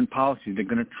procedures and policies. They're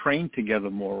going to train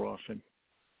together more often.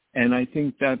 And I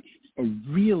think that's a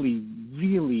really,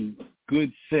 really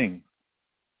good thing.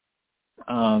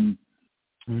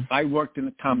 I worked in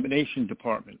the combination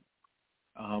department.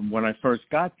 When I first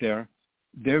got there,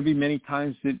 there'd be many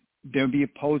times that there'd be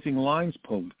opposing lines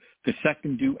pulled. The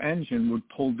second due engine would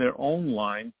pull their own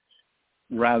line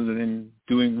rather than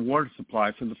doing water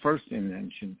supply for the first in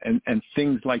engine and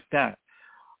things like that.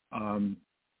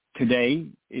 Today,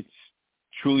 it's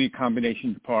truly a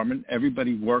combination department.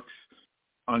 Everybody works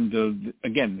under,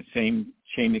 again, the same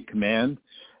chain of command,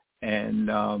 and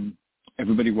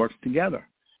everybody works together.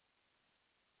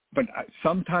 But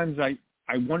sometimes I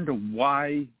wonder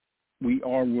why we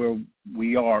are where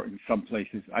we are in some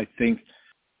places. I think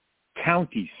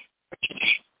counties,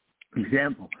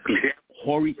 example,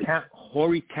 Horry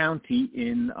County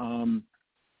in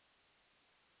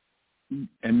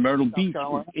and Myrtle Beach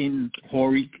is in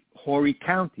Horry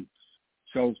County.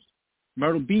 So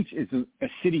Myrtle Beach is a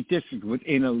city district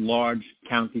within a large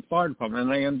county fire department,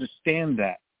 and I understand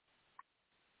that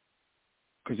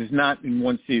because it's not in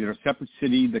one city. They're a separate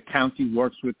city. The county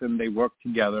works with them. They work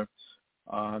together.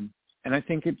 And I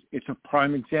think it's a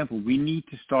prime example. We need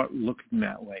to start looking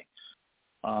that way.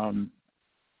 I'm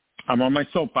on my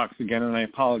soapbox again, and I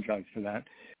apologize for that.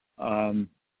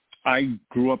 I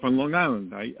grew up on Long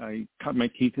Island. I cut my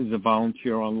teeth as a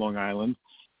volunteer on Long Island,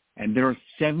 and there are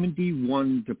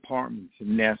 71 departments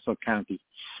in Nassau County,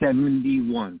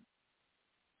 71.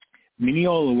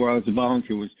 Mineola, where I was a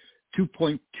volunteer, was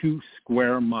 2.2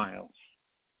 square miles.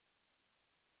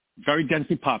 Very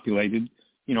densely populated,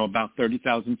 about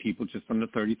 30,000 people, just under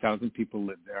 30,000 people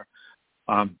live there.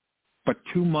 But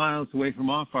 2 miles away from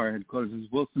our fire headquarters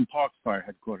is Wilson Park's fire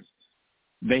headquarters.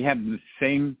 They have the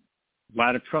same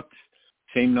ladder trucks,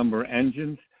 same number of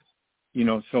engines.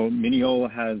 So Mineola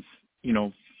has,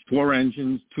 4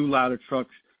 engines, 2 ladder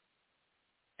trucks,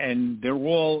 and they're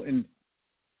all in.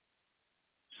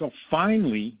 So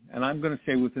finally, and I'm going to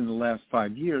say within the last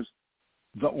 5 years,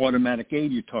 the automatic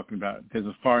aid you're talking about. There's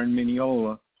a fire in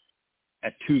Mineola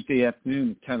at Tuesday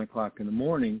afternoon at 10 o'clock in the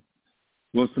morning.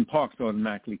 Wilson Park's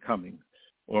automatically coming,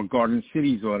 or Garden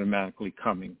City's automatically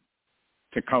coming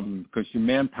to cover them because your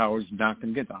manpower is not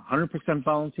going to get 100%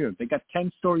 volunteer. They got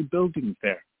 10-story buildings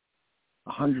there,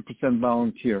 100%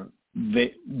 volunteer.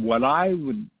 What I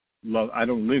would love, I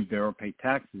don't live there or pay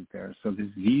taxes there, so this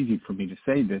is easy for me to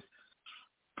say this.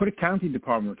 Put a county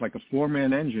department with like a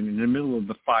 4-man engine in the middle of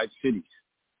the 5 cities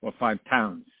or 5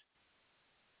 towns.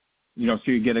 So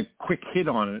you get a quick hit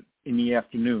on it in the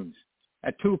afternoons.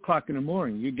 At 2 o'clock in the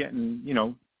morning, you're getting,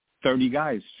 30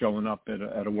 guys showing up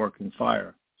at a working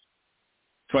fire.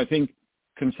 So I think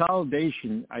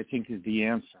consolidation, is the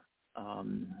answer.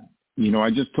 I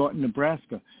just taught in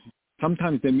Nebraska.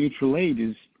 Sometimes their mutual aid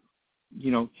is,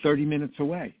 30 minutes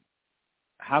away.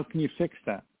 How can you fix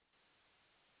that?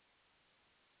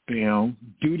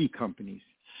 Duty companies.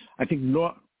 I think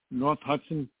North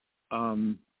Hudson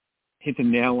hit the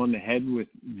nail on the head with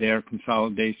their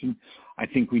consolidation. I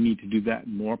think we need to do that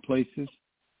in more places.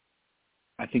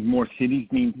 I think more cities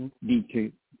need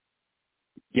to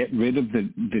get rid of the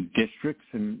districts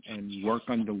and work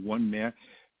under one mayor.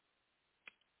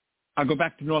 I'll go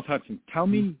back to North Hudson. Tell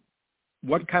me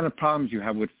what kind of problems you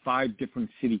have with 5 different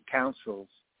city councils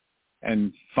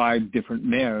and 5 different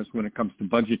mayors when it comes to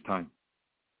budget time.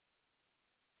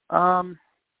 I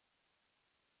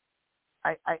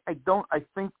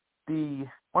think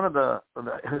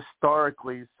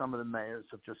historically some of the mayors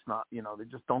have just not, they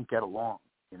just don't get along,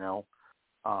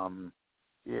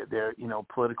 they're,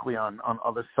 politically on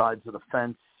other sides of the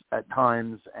fence at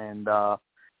times. And, I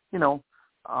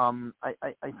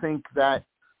think that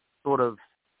sort of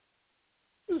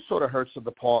hurts the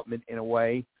department in a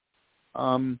way.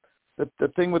 The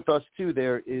thing with us too,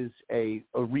 there is a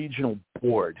regional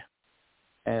board.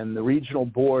 And the regional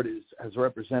board has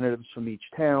representatives from each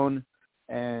town,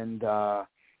 and so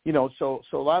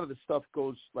a lot of the stuff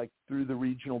goes like through the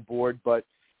regional board. But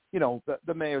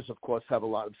the mayors, of course, have a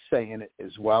lot of say in it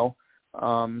as well.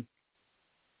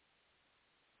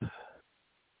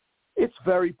 It's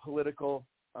very political.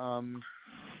 I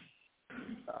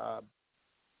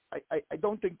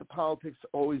don't think the politics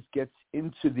always gets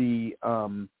into the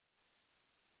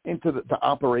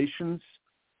operations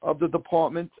of the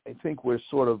department. I think we're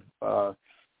sort of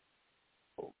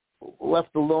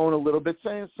left alone a little bit.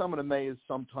 Saying some of the mayors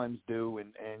sometimes do,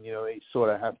 and they sort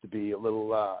of have to be a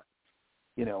little,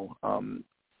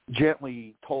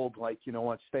 gently told, like,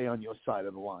 stay on your side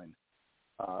of the line.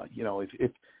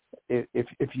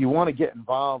 If you want to get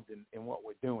involved in what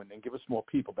we're doing, then give us more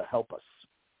people to help us.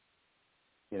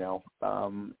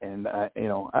 I'm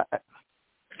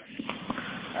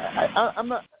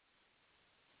not.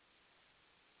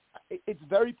 It's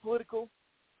very political,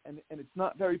 and it's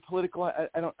not very political. I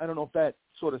don't know if that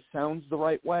sort of sounds the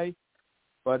right way,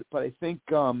 but I think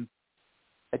once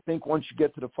you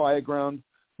get to the Fireground,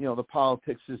 the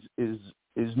politics is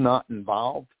not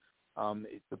involved.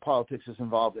 The politics is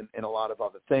involved in a lot of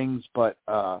other things, but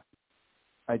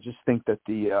I just think that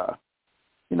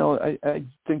I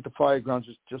think the Fireground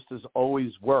just has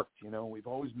always worked. We've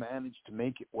always managed to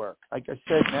make it work. Like I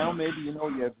said, now maybe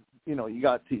you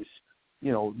got these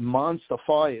monster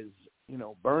fires,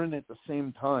 burning at the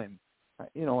same time. I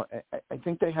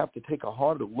think they have to take a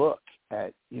harder look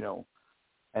at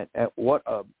what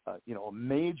a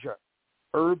major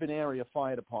urban area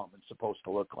fire department's supposed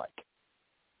to look like.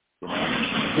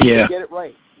 Yeah. They get it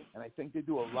right, and I think they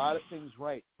do a lot of things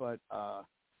right, but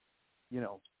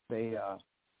they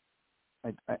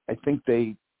I think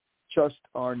they just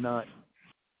are not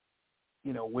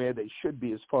where they should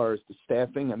be as far as the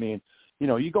staffing. I mean,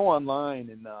 you go online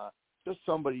and just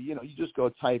somebody, you just go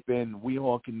type in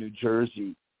Weehawken, New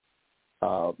Jersey,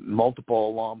 multiple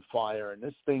alarm fire, and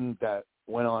this thing that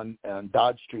went on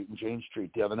Dodge Street and Jane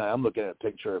Street the other night, I'm looking at a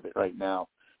picture of it right now,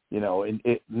 and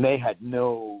they had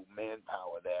no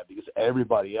manpower there because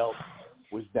everybody else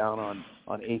was down on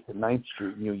 8th and 9th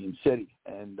Street in Union City.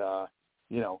 And,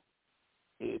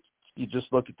 you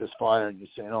just look at this fire and you're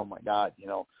saying, oh, my God,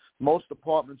 most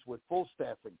departments with full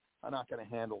staffing are not going to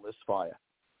handle this fire.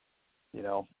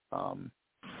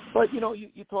 But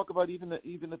you talk about even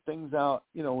the things out,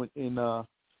 in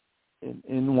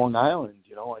Long Island,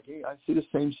 like, hey, I see the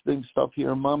same stuff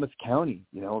here in Monmouth County.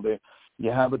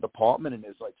 You have a department and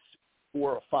there's like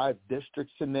 4 or 5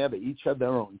 districts in there. They each have their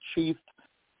own chief.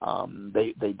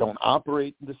 They don't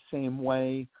operate the same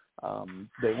way. When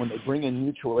they bring in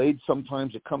mutual aid,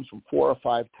 sometimes it comes from 4 or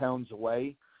 5 towns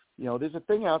away. There's a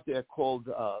thing out there called,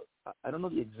 I don't know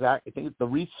the exact, I think it's the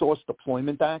Resource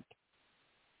Deployment Act.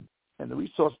 And the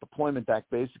Resource Deployment Act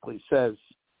basically says,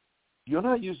 you're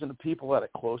not using the people that are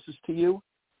closest to you,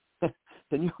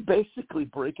 then you're basically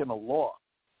breaking the law.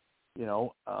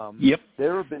 Yep.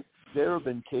 There have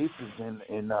been cases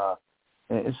in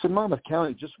Monmouth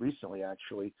County just recently,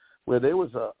 actually, where there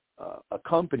was a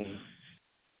company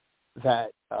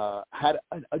that had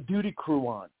a duty crew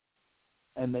on,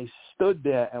 and they stood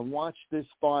there and watched this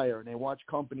fire, and they watched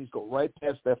companies go right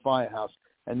past their firehouse,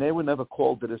 and they were never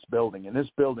called to this building, and this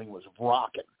building was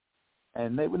rocking,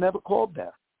 and they were never called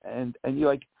there. And you're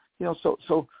like,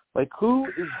 so like, who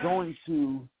is going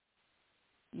to,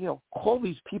 call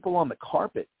these people on the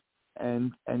carpet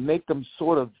and make them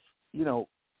sort of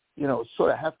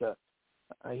have to,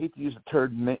 I hate to use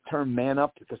the term man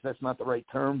up because that's not the right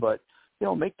term, but,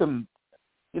 make them,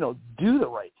 do the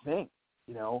right thing,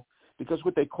 because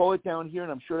what they call it down here,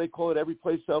 and I'm sure they call it every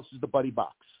place else, is the buddy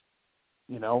box,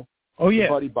 Oh, yeah. The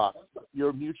buddy box.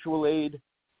 Your mutual aid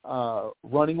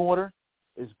running order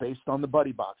is based on the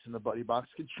buddy box, and the buddy box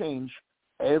can change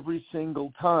every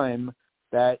single time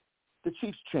that the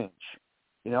chiefs change.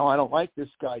 I don't like this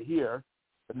guy here,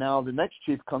 but now the next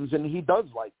chief comes in and he does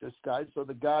like this guy. So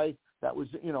the guy that was,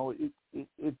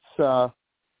 it's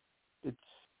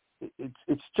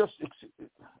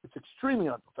extremely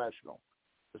unprofessional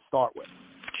to start with.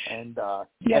 And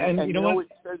and you know what?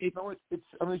 Let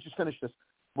me just finish this.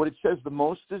 What it says the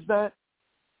most is that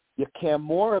you care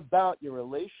more about your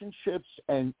relationships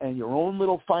and your own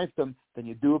little fiefdom than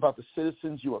you do about the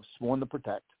citizens you have sworn to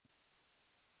protect.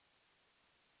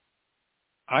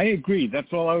 I agree.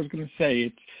 That's all I was going to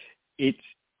say. It's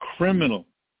criminal.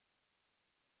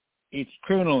 It's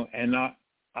criminal, and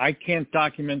I can't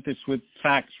document this with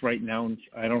facts right now. And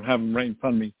I don't have them right in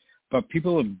front of me. But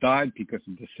people have died because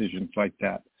of decisions like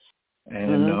that.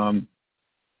 And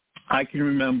I can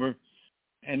remember,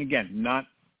 and again, not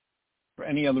for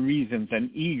any other reason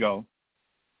than ego,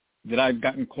 that I've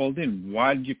gotten called in.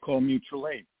 Why did you call mutual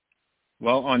aid?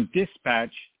 Well, on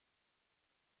dispatch,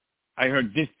 I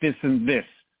heard this, and this.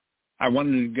 I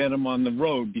wanted to get them on the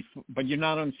road, before, but you're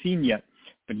not on scene yet.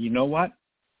 But you know what?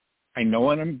 I know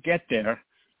when I get there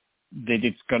that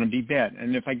it's going to be bad.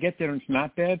 And if I get there and it's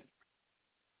not bad,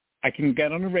 I can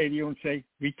get on the radio and say,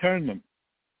 return them.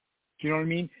 Do you know what I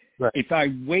mean? Right. If I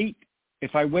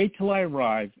wait till I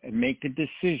arrive and make a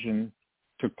decision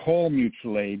to call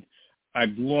mutual aid,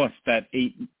 I've lost that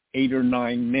 8 or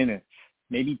 9 minutes,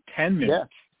 maybe 10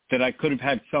 minutes that I could have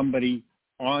had somebody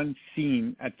on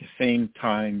scene at the same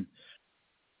time,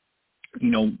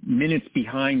 minutes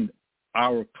behind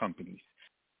our companies,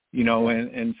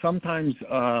 and sometimes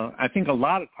I think a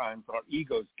lot of times our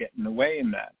egos get in the way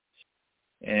in that.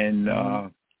 And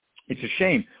it's a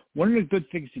shame. One of the good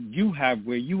things that you have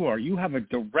where you are, you have a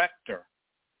director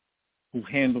who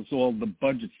handles all the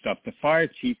budget stuff. The fire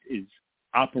chief is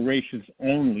operations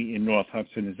only in North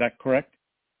Hudson. Is that correct?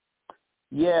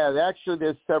 Yeah, actually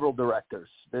there's several directors.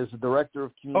 There's a director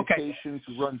of communications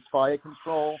who runs fire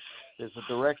control. There's a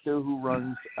director who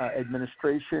runs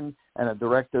administration and a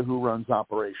director who runs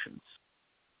operations.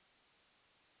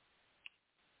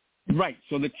 Right.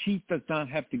 So the chief does not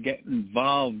have to get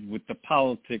involved with the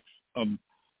politics of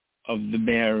the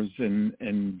mayors and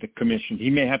the commission. He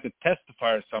may have to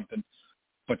testify or something,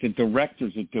 but the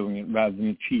directors are doing it rather than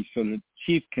the chief. So the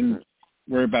chief can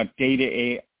worry about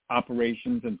day-to-day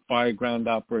operations and Fireground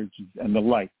operations and the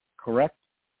like, correct?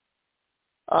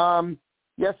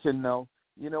 Yes and no.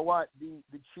 You know what? The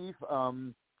chief,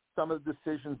 some of the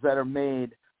decisions that are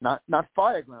made, not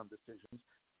Fireground decisions,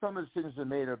 some of the decisions that are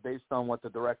made are based on what the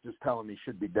director's telling me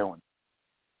should be doing.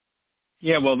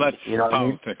 Yeah, well, that's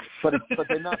politics. But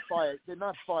they're not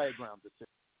Fireground decisions.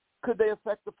 Could they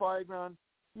affect the Fireground?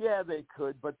 Yeah, they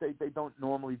could, but they don't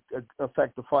normally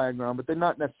affect the Fireground. But they're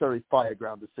not necessarily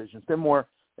Fireground decisions. They're more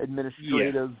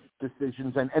administrative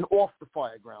decisions and off the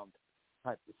Fireground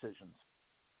type decisions.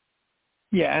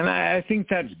 Yeah, and I think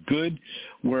that's good.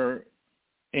 Where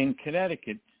in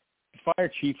Connecticut, the fire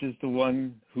chief is the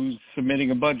one who's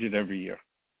submitting a budget every year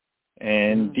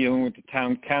and dealing with the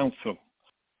town council.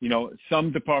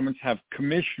 Some departments have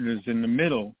commissioners in the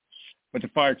middle, but the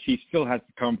fire chief still has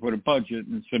to come up with a budget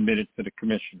and submit it to the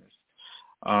commissioners.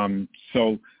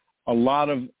 So a lot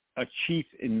of a chief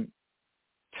in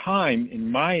time in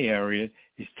my area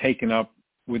is taken up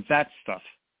with that stuff,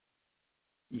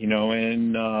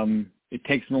 and it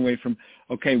takes them away from,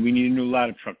 okay, we need a new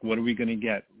ladder truck. What are we going to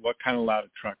get? What kind of ladder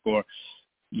truck? Or,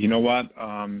 you know what,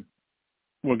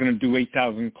 we're going to do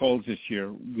 8,000 calls this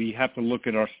year. We have to look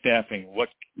at our staffing. What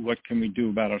can we do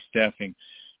about our staffing?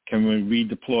 Can we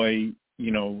redeploy,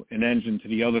 an engine to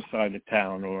the other side of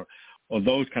town, or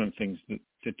those kind of things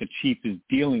that the chief is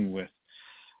dealing with?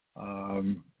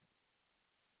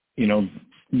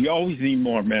 You always need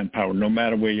more manpower, no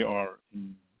matter where you are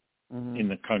in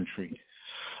the country.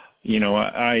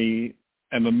 I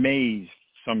am amazed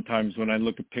sometimes when I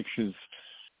look at pictures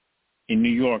in New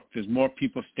York. There's more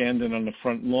people standing on the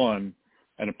front lawn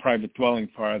at a private dwelling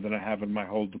fire than I have in my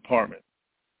whole department,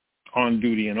 on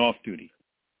duty and off duty.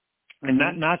 And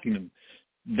not knocking them.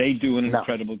 They do an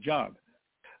incredible job.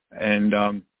 And,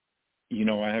 I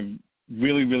have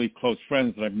really, really close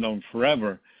friends that I've known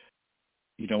forever,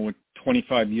 with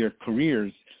 25-year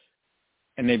careers,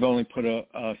 and they've only put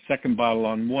a second bottle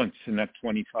on once in that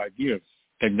 25 years.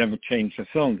 They've never changed a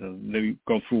cylinder. They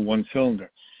go through one cylinder.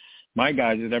 My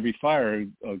guys at every fire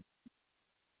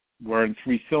were in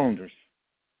 3 cylinders,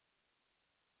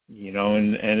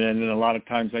 and then a lot of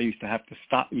times I used to have to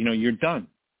stop. You're done.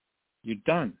 You're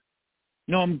done.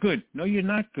 No, I'm good. No, you're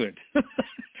not good.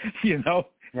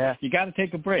 Yeah. You got to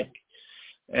take a break.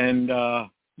 And, I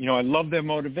love their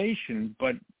motivation,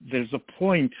 but there's a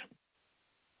point,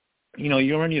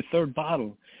 you're on your 3rd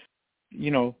bottle,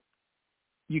 I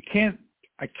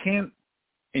can't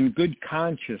in good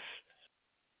conscience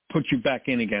put you back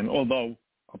in again. Although,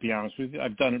 I'll be honest with you,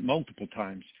 I've done it multiple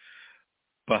times.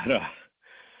 But,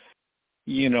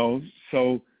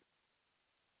 so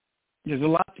there's a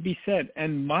lot to be said.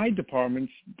 And my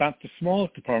department's not the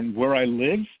smallest department. Where I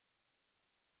live,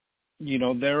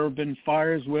 there have been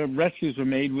fires where rescues were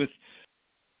made with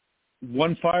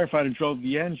one firefighter drove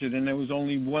the engine, and there was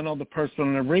only one other person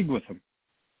on the rig with him.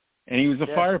 And he was a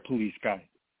fire police guy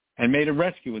and made a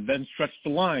rescue and then stretched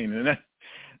the line. And then,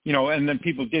 and then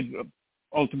people did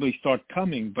ultimately start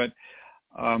coming. But,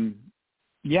 I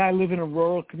live in a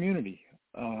rural community.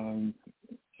 And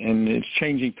it's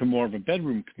changing to more of a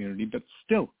bedroom community, but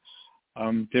still,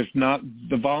 there's not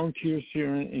the volunteers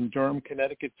here in Durham,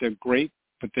 Connecticut. They're great,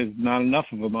 but there's not enough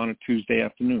of them on a Tuesday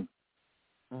afternoon.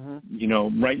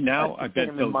 Right now, I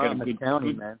bet they'll get a good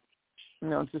county, man.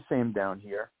 It's the same down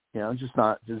here. There's just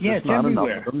not everywhere.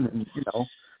 enough of them.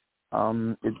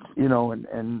 And,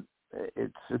 and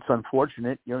it's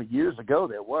unfortunate. Years ago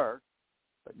there were,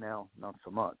 but now not so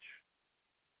much.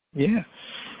 Yeah.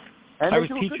 And I was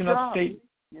teaching upstate.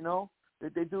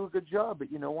 They do a good job,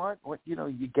 but you know what?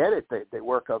 You get it. They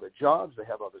work other jobs. They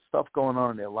have other stuff going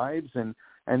on in their lives, and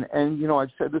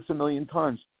I've said this a million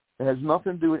times. It has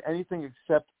nothing to do with anything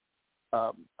except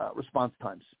response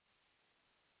times.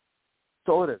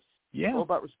 That's all it is. Yeah. It's all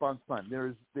about response time.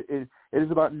 It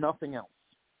is about nothing else.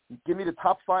 Give me the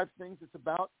top 5 things it's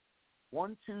about.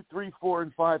 1, 2, 3, 4,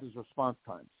 and 5 is response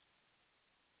times.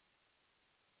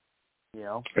 I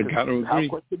got to agree.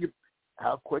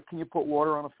 How quick can you put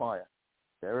water on a fire?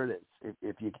 There it is.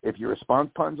 If your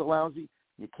response times are lousy,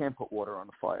 you can't put water on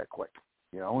a fire quick.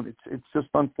 And it's just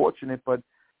unfortunate, but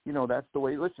that's the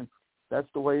way. Listen, that's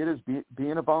the way it is.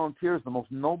 Being a volunteer is the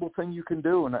most noble thing you can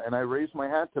do, and I raise my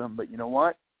hat to them. But you know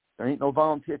what? There ain't no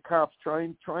volunteer cops. Try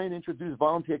and introduce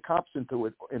volunteer cops into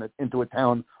a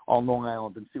town on Long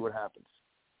Island and see what happens.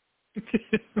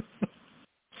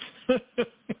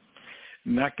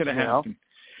 Not going to happen.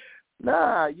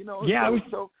 Nah, Yeah,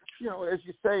 as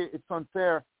you say, it's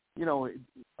unfair.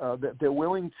 That they're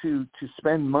willing to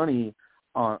spend money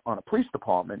on a police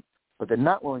department, but they're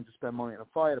not willing to spend money on a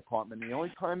fire department. And the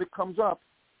only time it comes up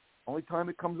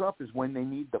is when they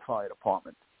need the fire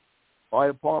department.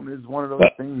 Fire department is one of those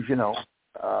things,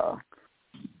 out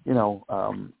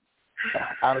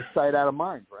of sight, out of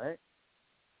mind, right?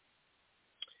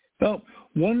 Well,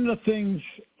 one of the things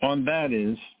on that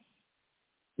is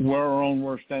we're our own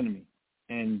worst enemy,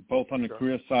 and both on the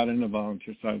career side and the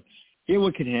volunteer side. Yeah,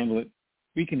 we can handle it.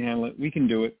 We can handle it. We can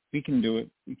do it. We can do it.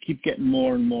 We keep getting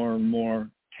more and more and more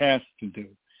tasks to do.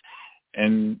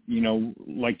 And,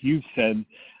 like you've said,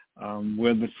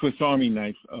 we're the Swiss Army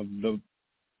knife of the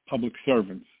public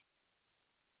servants.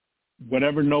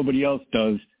 Whatever nobody else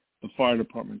does, the fire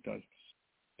department does.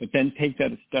 But then take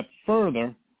that a step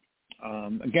further.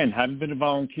 Again, having been a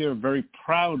volunteer, a very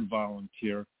proud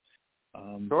volunteer,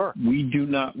 we do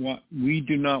not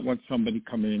want somebody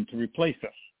coming in to replace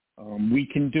us. We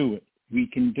can do it. We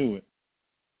can do it.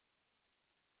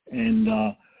 And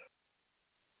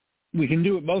we can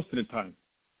do it most of the time.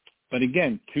 But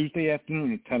again, Tuesday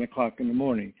afternoon at 10 o'clock in the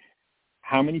morning,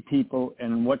 how many people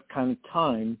and what kind of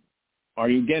time are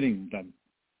you getting them?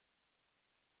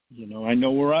 You know, I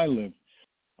know where I live.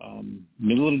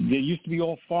 There used to be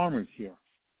all farmers here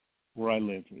where I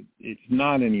live. It's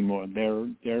not anymore.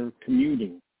 They're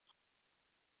commuting.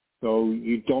 So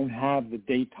you don't have the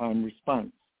daytime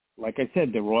response. Like I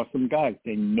said, they're awesome guys.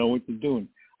 They know what they're doing.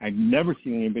 I've never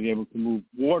seen anybody able to move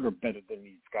water better than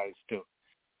these guys do.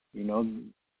 You know,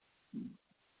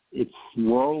 it's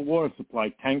World War supply,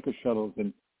 tanker shuttles,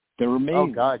 and they're amazing. Oh,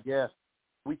 God, yeah.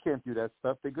 We can't do that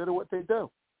stuff. They're good at what they do.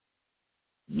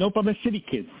 Nope, I'm a city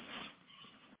kid.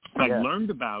 I learned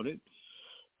about it.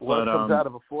 What comes out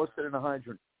of a faucet and a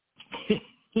hydrant?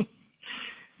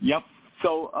 Yep.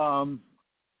 So,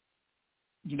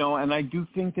 you know, and I do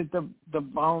think that the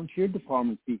volunteer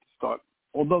departments need to start,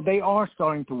 although they are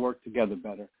starting to work together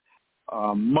better,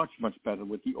 much, much better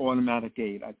with the automatic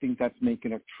aid. I think that's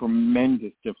making a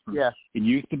tremendous difference. Yeah. It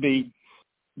used to be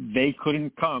they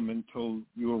couldn't come until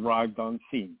you arrived on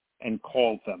scene and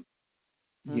called them.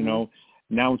 Mm-hmm. You know,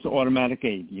 now it's automatic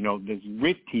aid. You know, there's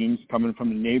RIT teams coming from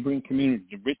the neighboring community.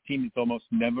 The RIT team is almost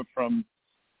never from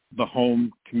the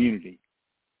home community.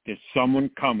 There's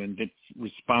someone coming that's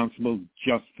responsible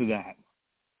just for that.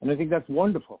 And I think that's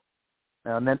wonderful.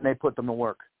 And then they put them to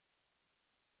work.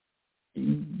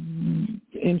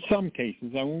 In some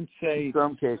cases. I won't say in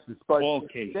some cases, but all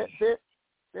cases.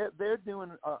 They're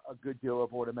doing a good deal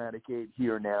of automatic aid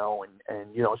here now,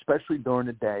 and you know, especially during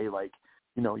the day, like,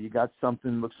 you know, you got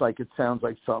something, looks like it sounds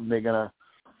like something they're gonna,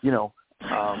 you know,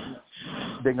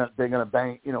 they're gonna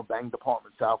bang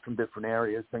departments out from different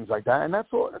areas, things like that, and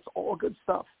that's all good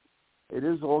stuff. It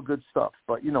is all good stuff,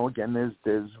 but you know, again,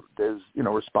 there's you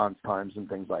know, response times and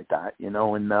things like that, you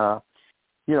know, and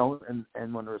you know,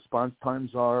 and when the response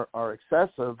times are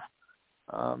excessive,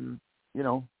 you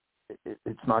know,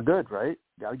 it's not good, right?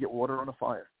 You got to get water on a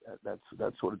fire.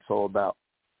 That's what it's all about.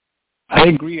 I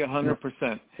agree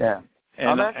 100%. Yeah.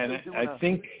 And I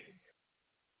think.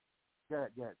 Go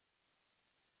ahead.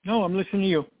 No, I'm listening to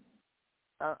you.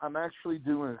 I'm actually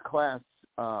doing a class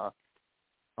on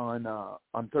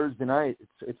Thursday night.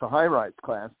 It's a high-rise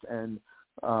class, and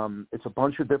it's a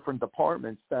bunch of different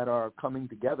departments that are coming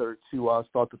together to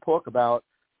start to talk about.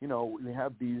 You know, we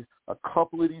have a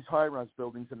couple of these high-rise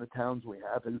buildings in the towns we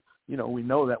have, and you know, we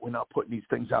know that we're not putting these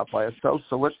things out by ourselves.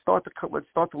 So let's start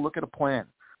to look at a plan.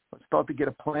 Let's start to get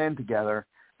a plan together,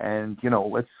 and you know,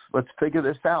 let's figure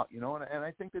this out. You know, and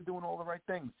I think they're doing all the right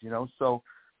things. You know, so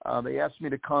they asked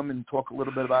me to come and talk a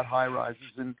little bit about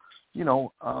high-rises, and you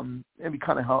know, maybe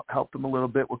kind of help them a little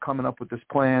bit. We're coming up with this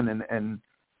plan, and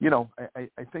you know, I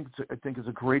think it's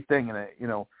a great thing, and you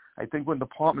know, I think when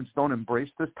departments don't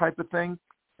embrace this type of thing,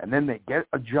 and then they get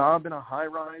a job in a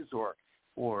high-rise or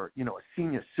you know, a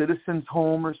senior citizens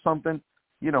home or something,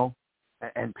 you know,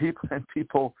 and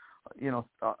people you know,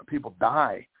 people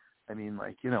die. I mean,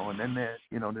 like, you know, and then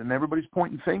then everybody's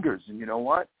pointing fingers, and you know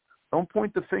what? Don't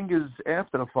point the fingers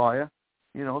after the fire.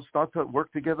 You know, start to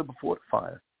work together before the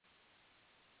fire.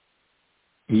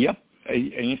 Yep,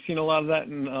 and you've seen a lot of that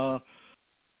in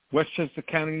Westchester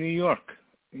County, New York.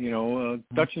 You know,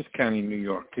 Dutchess County, New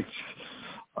York. It's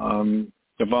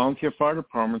the volunteer fire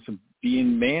departments are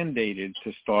being mandated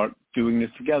to start doing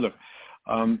this together.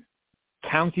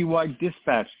 Countywide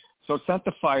dispatch. So it's not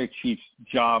the fire chief's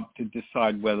job to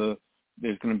decide whether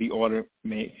there's going to be order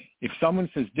made. If someone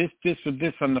says this, or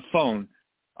this on the phone,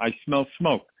 I smell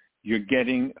smoke, you're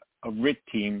getting a RIT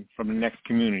team from the next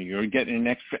community. You're getting an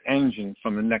extra engine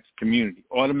from the next community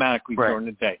automatically during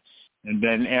the day. And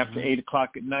then after 8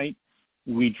 o'clock at night,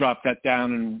 we drop that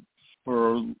down and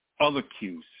for other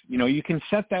cues. You know, you can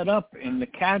set that up in the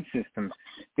CAD system.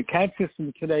 The CAD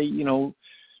system today, you know,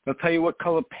 they'll tell you what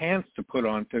color pants to put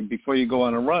on before you go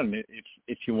on a run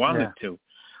if you wanted to.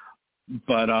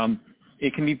 But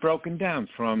it can be broken down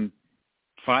from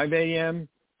 5 a.m.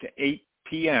 to 8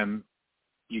 p.m.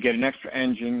 You get an extra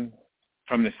engine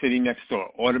from the city next door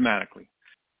automatically,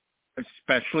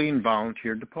 especially in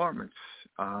volunteer departments.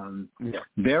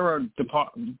 There are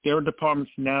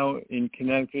departments now in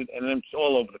Connecticut, and it's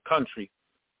all over the country.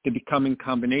 They're becoming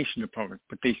combination departments,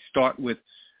 but they start with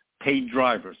paid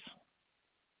drivers,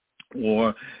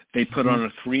 or they put on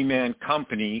a 3-man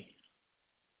company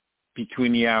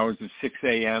between the hours of 6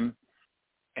 a.m.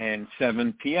 and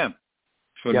 7 p.m.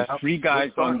 So there's 3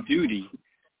 guys on duty.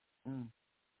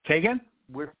 Say again?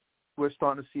 We're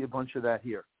starting to see a bunch of that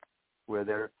here, where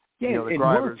they're the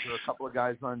drivers works. are a couple of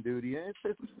guys on duty.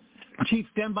 Chief,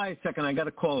 stand by a second. I got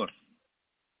a caller.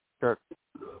 Sure.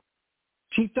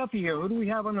 Chief Duffy here. Who do we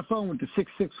have on the phone with the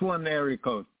 661 area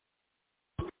code?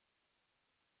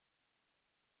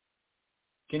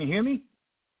 Can you hear me?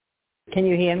 Can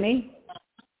you hear me?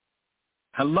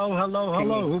 Hello, hello,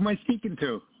 hello. Who am I speaking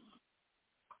to?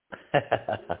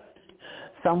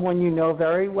 Someone you know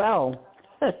very well.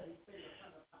 I'm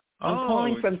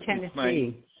calling from it's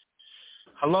Tennessee.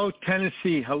 Hello,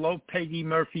 Tennessee. Hello, Peggy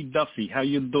Murphy Duffy. How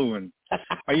you doing?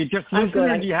 Are you just I'm listening,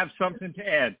 good. or do you have something to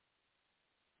add?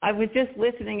 I was just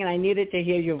listening, and I needed to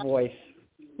hear your voice.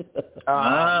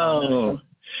 Oh.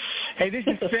 Hey, this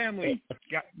is family,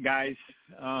 guys.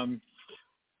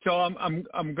 So I'm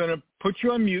going to put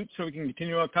you on mute so we can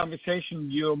continue our conversation.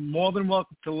 You're more than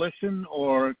welcome to listen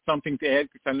or something to add,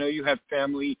 because I know you have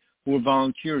family who were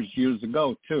volunteers years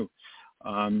ago too.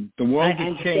 The world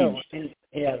has changed.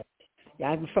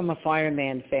 I'm from a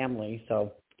fireman family,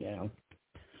 so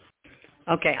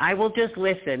Okay, I will just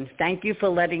listen. Thank you for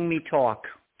letting me talk.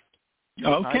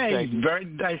 Okay, very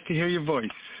nice to hear your voice.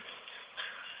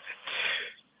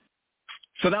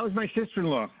 So that was my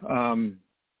sister-in-law.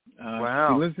 Wow.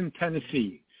 She lives in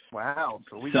Tennessee. Wow.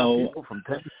 So we got people from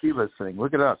Tennessee listening.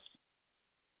 Look at us.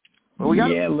 Well,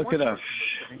 look at us.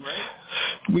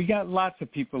 Right? We got lots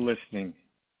of people listening.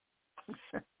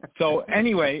 So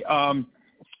anyway,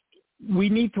 we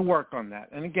need to work on that.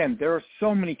 And again, there are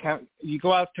so many. You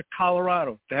go out to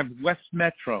Colorado, they have West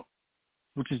Metro,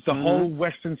 which is the whole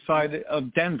western side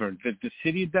of Denver, the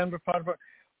city of Denver part of it.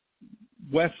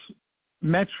 West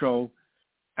Metro,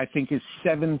 I think, is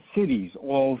 7 cities,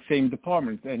 all same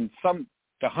departments, and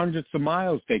the hundreds of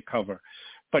miles they cover.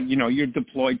 But, you're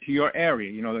deployed to your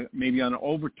area. Maybe on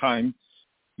overtime,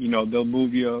 they'll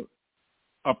move you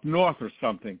up north or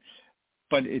something.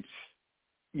 But it's,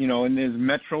 and there's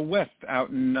Metro West out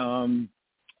in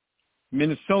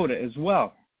Minnesota as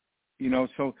well.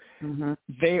 So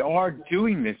they are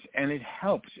doing this, and it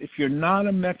helps. If you're not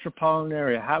a metropolitan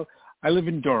area, I live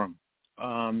in Durham.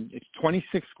 It's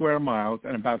 26 square miles,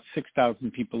 and about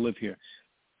 6,000 people live here.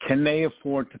 Can they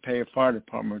afford to pay a fire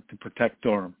department to protect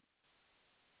Durham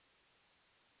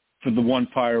for the 1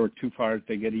 fire or 2 fires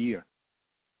they get a year?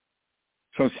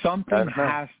 So something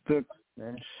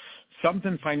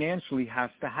something financially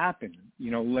has to happen.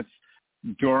 Let's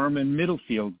Durham and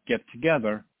Middlefield get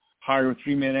together, hire a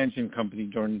 3-man engine company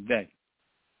during the day.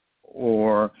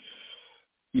 Or,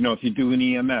 if you do an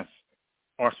EMS,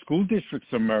 our school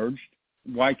districts are merged.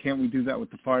 Why can't we do that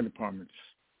with the fire departments?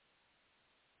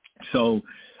 So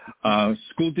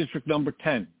school district number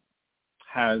 10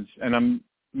 has, and I'm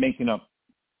making up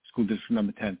school district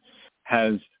number 10,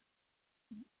 has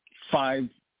 5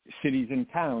 cities and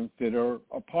towns that are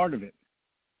a part of it.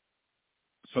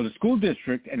 So the school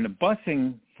district and the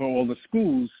busing for all the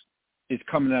schools is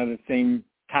coming out of the same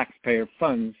taxpayer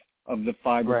funds of the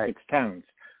 5 or 6 towns.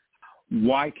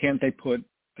 Why can't they put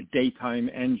a daytime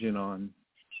engine on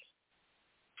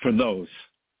for those?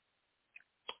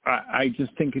 I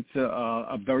just think it's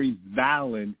a very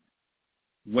valid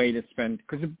way to spend,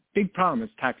 because the big problem is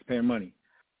taxpayer money.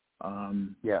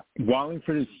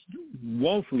 Wallingford is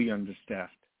woefully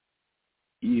understaffed,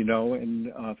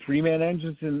 and 3-man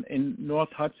engines in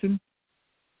North Hudson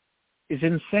is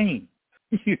insane.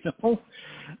 I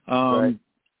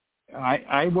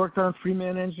worked on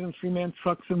 3-man engine and 3-man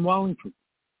trucks in Wallingford.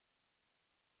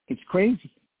 It's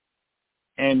crazy.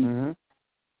 And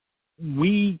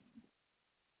we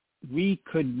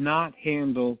could not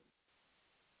handle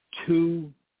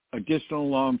 2 additional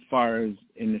alarm fires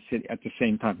in the city at the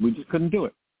same time. We just couldn't do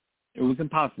it. It was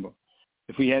impossible.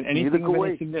 If we had anything of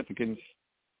any significance.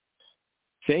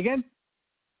 Say again?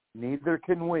 Neither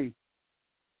can we.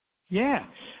 Yeah.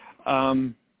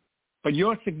 But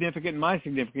your significant and my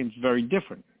significance is very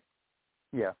different.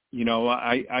 Yeah.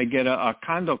 I get a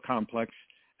condo complex,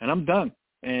 and I'm done.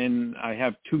 And I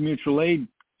have 2 mutual aid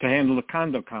to handle the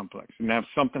condo complex. And if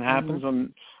something happens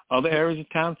on other areas of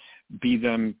town, be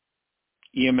them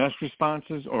EMS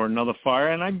responses or another fire,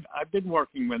 and I've been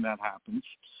working when that happens.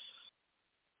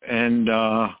 And,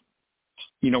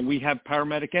 we have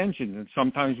paramedic engines, and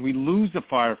sometimes we lose a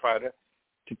firefighter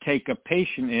to take a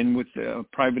patient in with a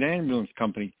private ambulance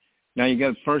company. Now you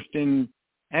got a first-in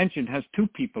engine has 2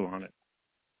 people on it,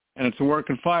 and it's a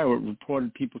working fire with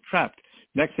reported people trapped.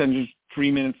 Next engine's 3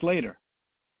 minutes later.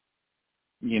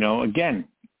 Again,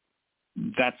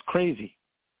 that's crazy.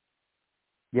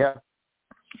 Yeah.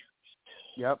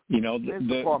 Yep. There's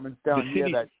departments down here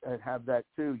that have that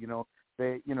too.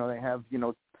 They have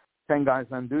 10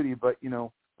 guys on duty, but a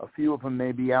few of them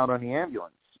may be out on the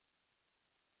ambulance.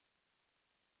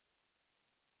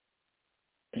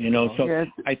 So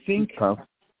I think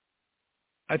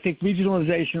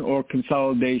regionalization or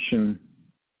consolidation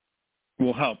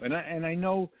will help, and I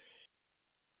know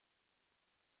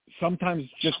sometimes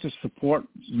just a support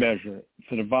measure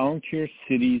for the volunteer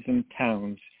cities and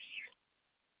towns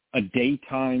a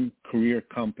daytime career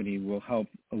company will help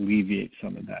alleviate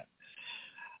some of that.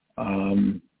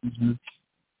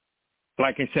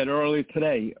 Like I said earlier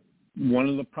today, one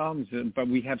of the problems but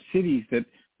we have cities that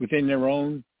within their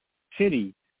own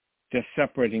city, they're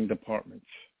separating departments,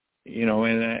 and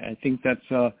I think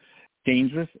that's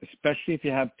dangerous, especially if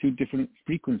you have two different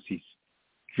frequencies.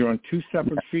 If you're on two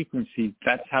separate frequencies,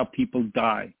 that's how people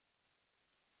die.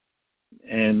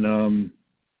 And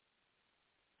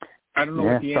I don't know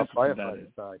what the answer to that is.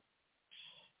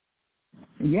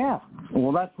 Yeah,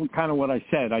 well, that's kind of what I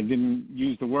said. I didn't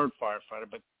use the word firefighter,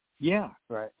 but yeah.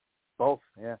 Right. Both,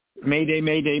 yeah. Mayday,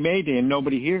 mayday, mayday, and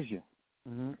nobody hears you.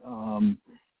 Mm-hmm.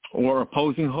 Or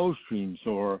opposing hose streams,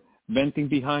 or venting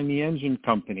behind the engine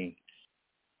company,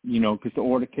 because the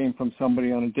order came from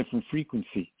somebody on a different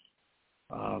frequency.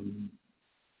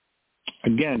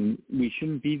 Again, we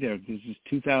shouldn't be there. This is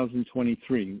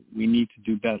 2023. We need to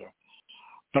do better.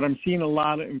 But I'm seeing a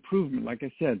lot of improvement. Like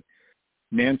I said,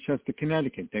 Manchester,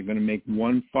 Connecticut, they're going to make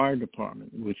one fire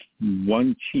department with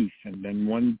one chief and then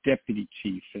one deputy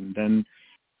chief and then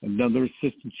another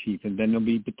assistant chief, and then there'll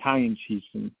be battalion chiefs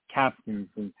and captains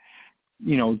and,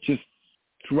 just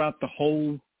throughout the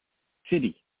whole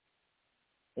city,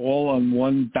 all on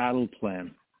one battle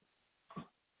plan.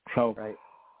 So right.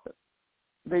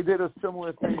 They did a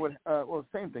similar thing with,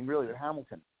 same thing really with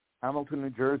Hamilton, New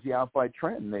Jersey, out by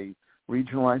Trenton. They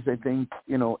regionalized, I think,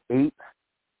 8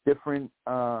 different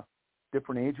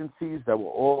agencies that were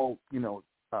all,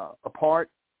 apart,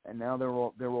 and now they're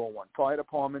all one fire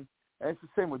department. And it's the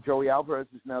same with Joey Alvarez,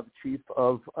 who's now the chief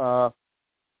of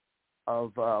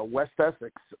West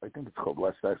Essex. I think it's called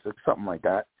West Essex, something like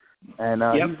that. And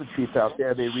he's the chief out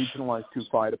there. They regionalized 2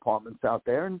 fire departments out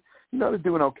there, and they're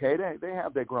doing okay. They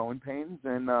have their growing pains,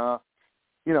 and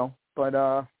it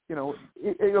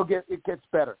gets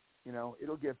better.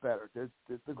 It'll get better. The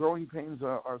growing pains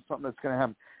are something that's going to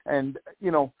happen, and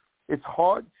it's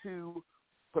hard to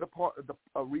put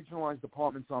regionalized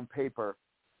departments on paper,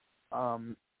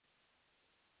 and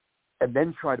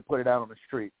then try to put it out on the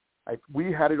street.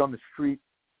 We had it on the street,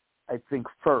 I think,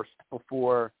 first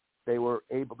before they were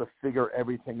able to figure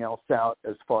everything else out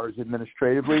as far as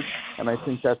administratively, and I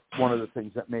think that's one of the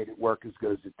things that made it work as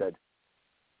good as it did.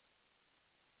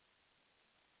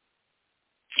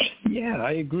 Yeah,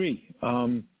 I agree.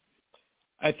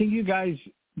 I think you guys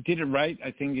did it right.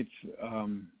 I think it's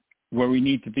where we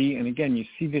need to be. And again, you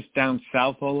see this down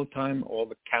south all the time, all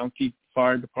the county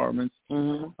fire departments.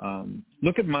 Mm-hmm.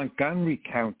 Look at Montgomery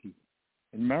County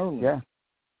in Maryland. Yeah.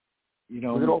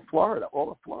 Look at all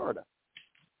of Florida.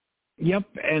 Yep,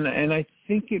 and I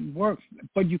think it works.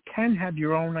 But you can have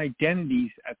your own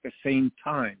identities at the same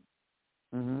time.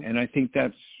 Mm-hmm. And I think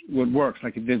that's what works.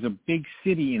 Like if there's a big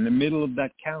city in the middle of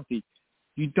that county,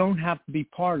 you don't have to be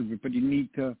part of it, but you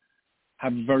need to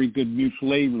have a very good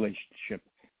mutual aid relationship.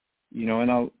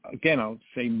 And I'll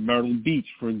say Myrtle Beach,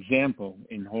 for example,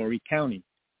 in Horry County.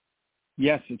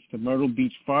 Yes, it's the Myrtle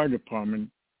Beach Fire Department.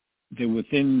 They're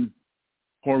within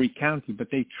Horry County, but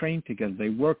they train together. They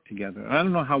work together. I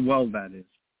don't know how well that is,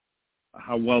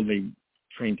 how well they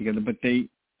train together, but they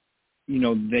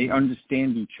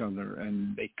understand each other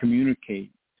and they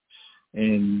communicate,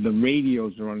 and the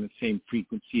radios are on the same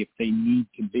frequency if they need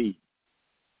to be.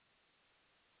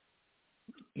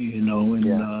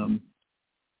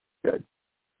 Good.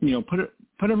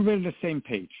 Put everybody on the same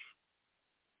page.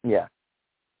 Yeah,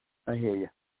 I hear you,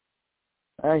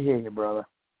 brother.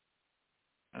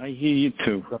 I hear you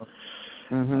too.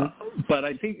 Mm-hmm. But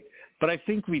I think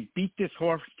we beat this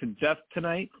horse to death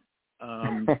tonight.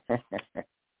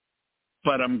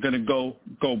 But I'm going to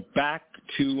go back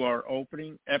to our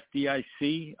opening,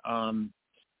 FDIC.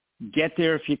 Get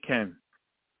there if you can.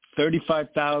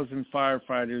 35,000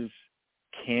 firefighters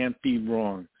can't be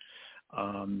wrong.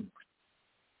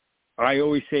 I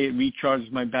always say it recharges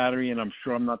my battery, and I'm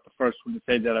sure I'm not the first one to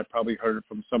say that. I probably heard it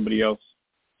from somebody else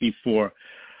before.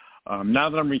 Now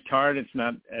that I'm retired, it's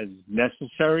not as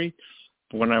necessary.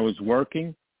 But when I was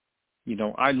working,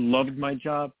 I loved my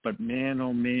job, but man,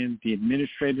 oh man, the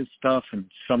administrative stuff and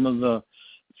some of the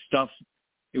stuff,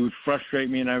 it would frustrate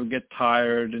me and I would get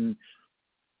tired and,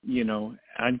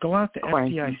 I'd go out to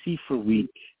FDIC for a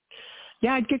week.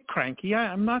 Yeah, I'd get cranky.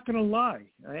 I'm not going to lie.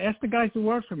 I asked the guys to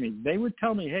work for me. They would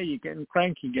tell me, hey, you're getting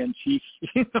cranky again, Chief.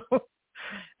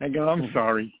 I go, I'm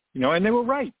sorry. And they were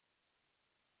right.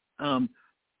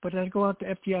 But I'd go out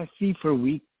to FDIC for a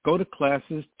week, go to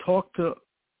classes, talk to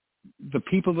the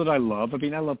people that I love. I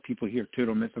mean, I love people here too,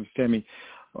 don't misunderstand me.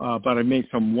 But I made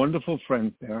some wonderful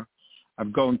friends there.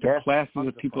 I've gone to classes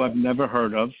with people I've never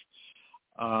heard of,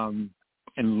 and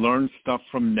learned stuff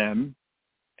from them.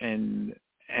 And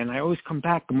I always come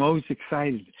back. I'm always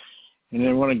excited. And then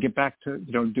I want to get back to,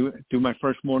 do my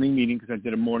first morning meeting, because I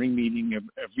did a morning meeting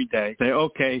every day. Say,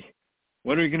 okay,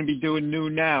 what are we going to be doing new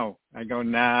now? I go,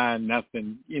 nah,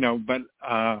 nothing, but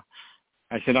I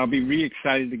said, I'll be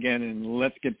re-excited again, and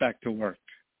let's get back to work,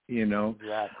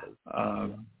 Exactly.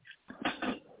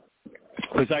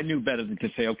 Because I knew better than to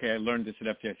say, okay, I learned this at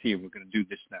FDIC, we're going to do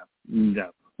this now.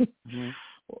 No. Mm-hmm.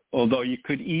 Although you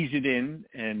could ease it in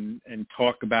and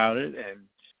talk about it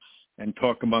and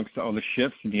talk amongst the other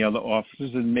shifts and the other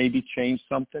officers and maybe change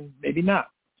something, maybe not.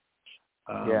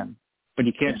 But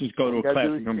you can't just go to a class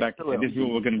and come back and say, this is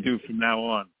what we're going to do from now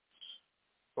on.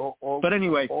 But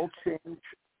anyway. All change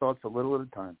starts a little at a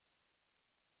time.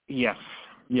 Yes.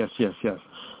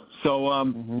 So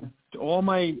all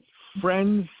my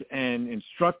friends and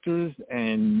instructors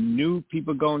and new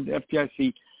people going to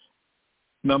FDIC,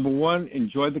 number one,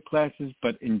 enjoy the classes,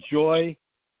 but enjoy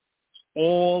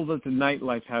all that the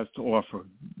nightlife has to offer.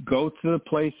 Go to the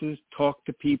places, talk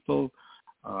to people,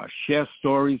 share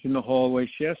stories in the hallway,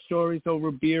 share stories over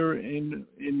beer in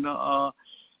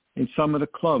some of the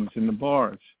clubs, in the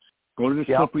bars. Go to the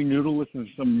Slippery Noodle, listen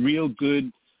to some real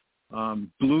good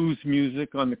blues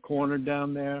music on the corner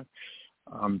down there,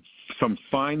 some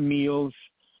fine meals.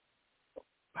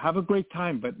 Have a great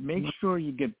time, but make sure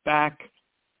you get back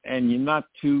and you're not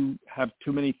have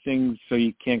too many things so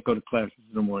you can't go to classes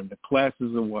in the morning. The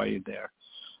classes are why you're there.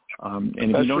 And if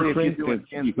you don't drink,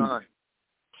 you can...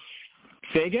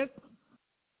 Say again?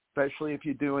 Especially if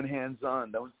you're doing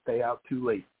hands-on. Don't stay out too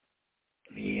late.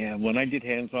 Yeah, when I did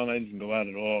hands-on, I didn't go out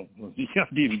at all. I'd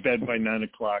be in bed by 9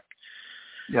 o'clock.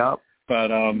 Yep. But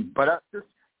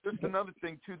just another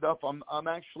thing too, Duff. I'm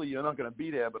actually, you're not going to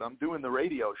be there, but I'm doing the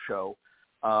radio show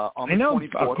on the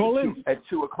 24th at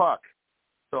 2 o'clock.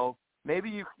 So maybe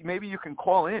you can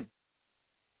call in.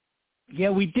 Yeah,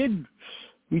 we did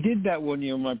that one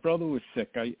year. My brother was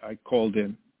sick. I called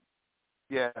in.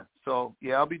 Yeah. So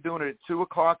I'll be doing it at 2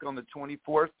 o'clock on the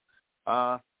 24th.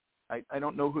 I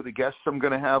don't know who the guests I'm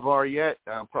going to have are yet.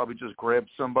 I'll probably just grab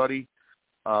somebody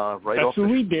right off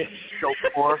the show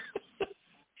floor.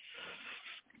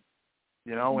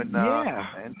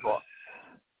 And talk.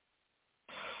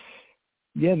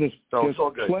 Yeah, there's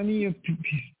plenty of people.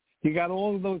 You got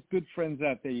all of those good friends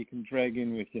out there you can drag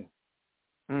in with you.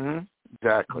 Mm-hmm.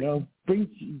 Exactly.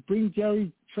 Bring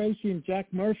Jerry Tracy and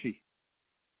Jack Murphy.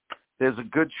 There's a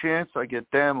good chance I get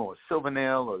them or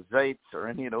Silvernail or Zaitz or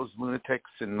any of those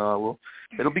lunatics, and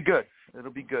it'll be good.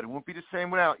 It'll be good. It won't be the same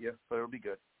without you, but it'll be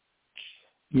good.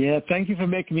 Yeah, thank you for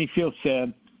making me feel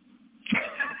sad.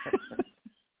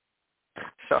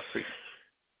 Sorry.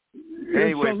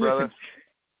 Anyway, brother. Listen,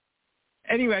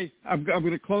 anyway, I'm going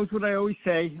to close what I always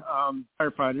say.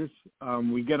 Firefighters,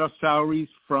 we get our salaries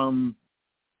from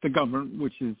the government,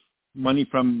 which is money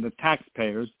from the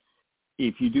taxpayers.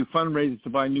 If you do fundraisers to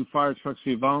buy new fire trucks for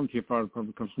your volunteer fire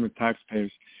department, it comes from the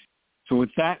taxpayers. So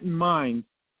with that in mind,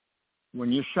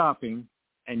 when you're shopping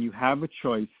and you have a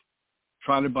choice,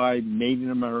 try to buy made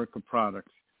in America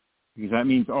products, because that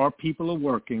means our people are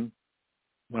working.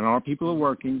 When our people are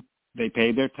working, they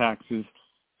pay their taxes,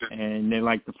 and they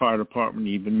like the fire department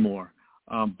even more.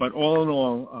 But all in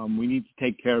all, we need to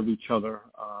take care of each other.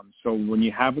 So when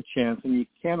you have a chance, and you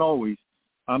can't always,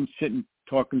 I'm sitting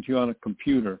talking to you on a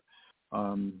computer.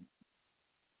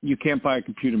 You can't buy a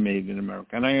computer made in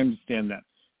America, and I understand that.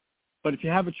 But if you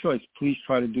have a choice, please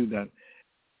try to do that.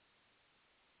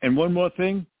 And one more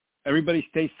thing, everybody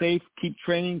stay safe, keep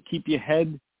training, keep your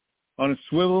head on a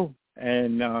swivel,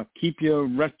 and keep your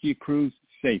rest of your crews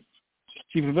safe.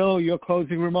 Chief Avillo, your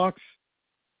closing remarks?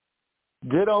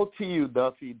 Ditto to you,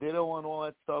 Duffy. Ditto on all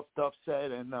that stuff Duff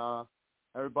said, and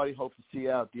everybody hopes to see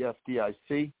you out at the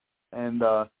FDIC. And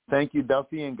thank you,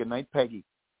 Duffy, and good night, Peggy.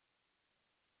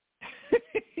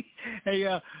 Hey,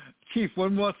 Chief,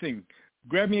 one more thing.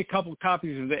 Grab me a couple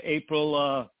copies of the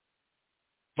April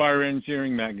Fire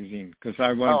Engineering magazine, because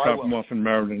I want to drop them off in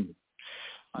Maryland.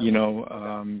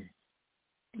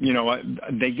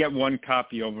 They get one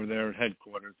copy over there at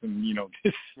headquarters, and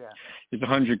there's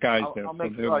 100 guys there. I'll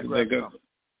make sure I grab some.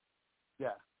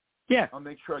 Yeah. I'll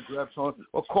make sure I grab some.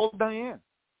 Or call Diane.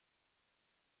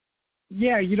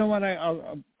 Yeah, you know what?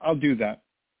 I'll do that.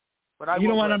 But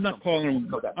I'm not calling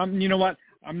her. You know what?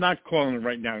 I'm not calling her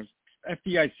right now.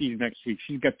 FDIC is next week.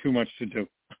 She's got too much to do.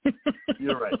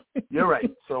 You're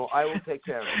right. So I will take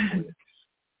care of it for you.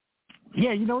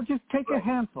 Yeah, just take a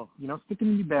handful. Stick it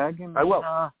in your bag, and I will.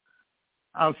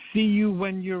 I'll see you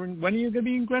when you're in. When are you going to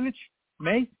be in Greenwich?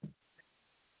 May?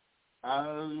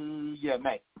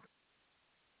 May.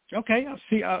 Okay,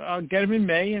 I'll get him in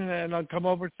May, and then I'll come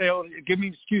over and say, give me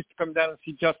an excuse to come down and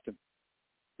see Justin.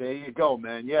 There you go,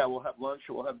 man. Yeah, we'll have lunch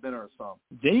or we'll have dinner or something.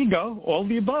 There you go. All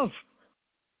the above.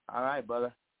 All right,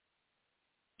 brother.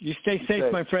 You stay safe,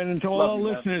 my friend, and to all our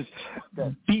listeners,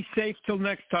 be safe till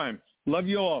next time. Love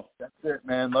you all. That's it,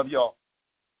 man. Love you all.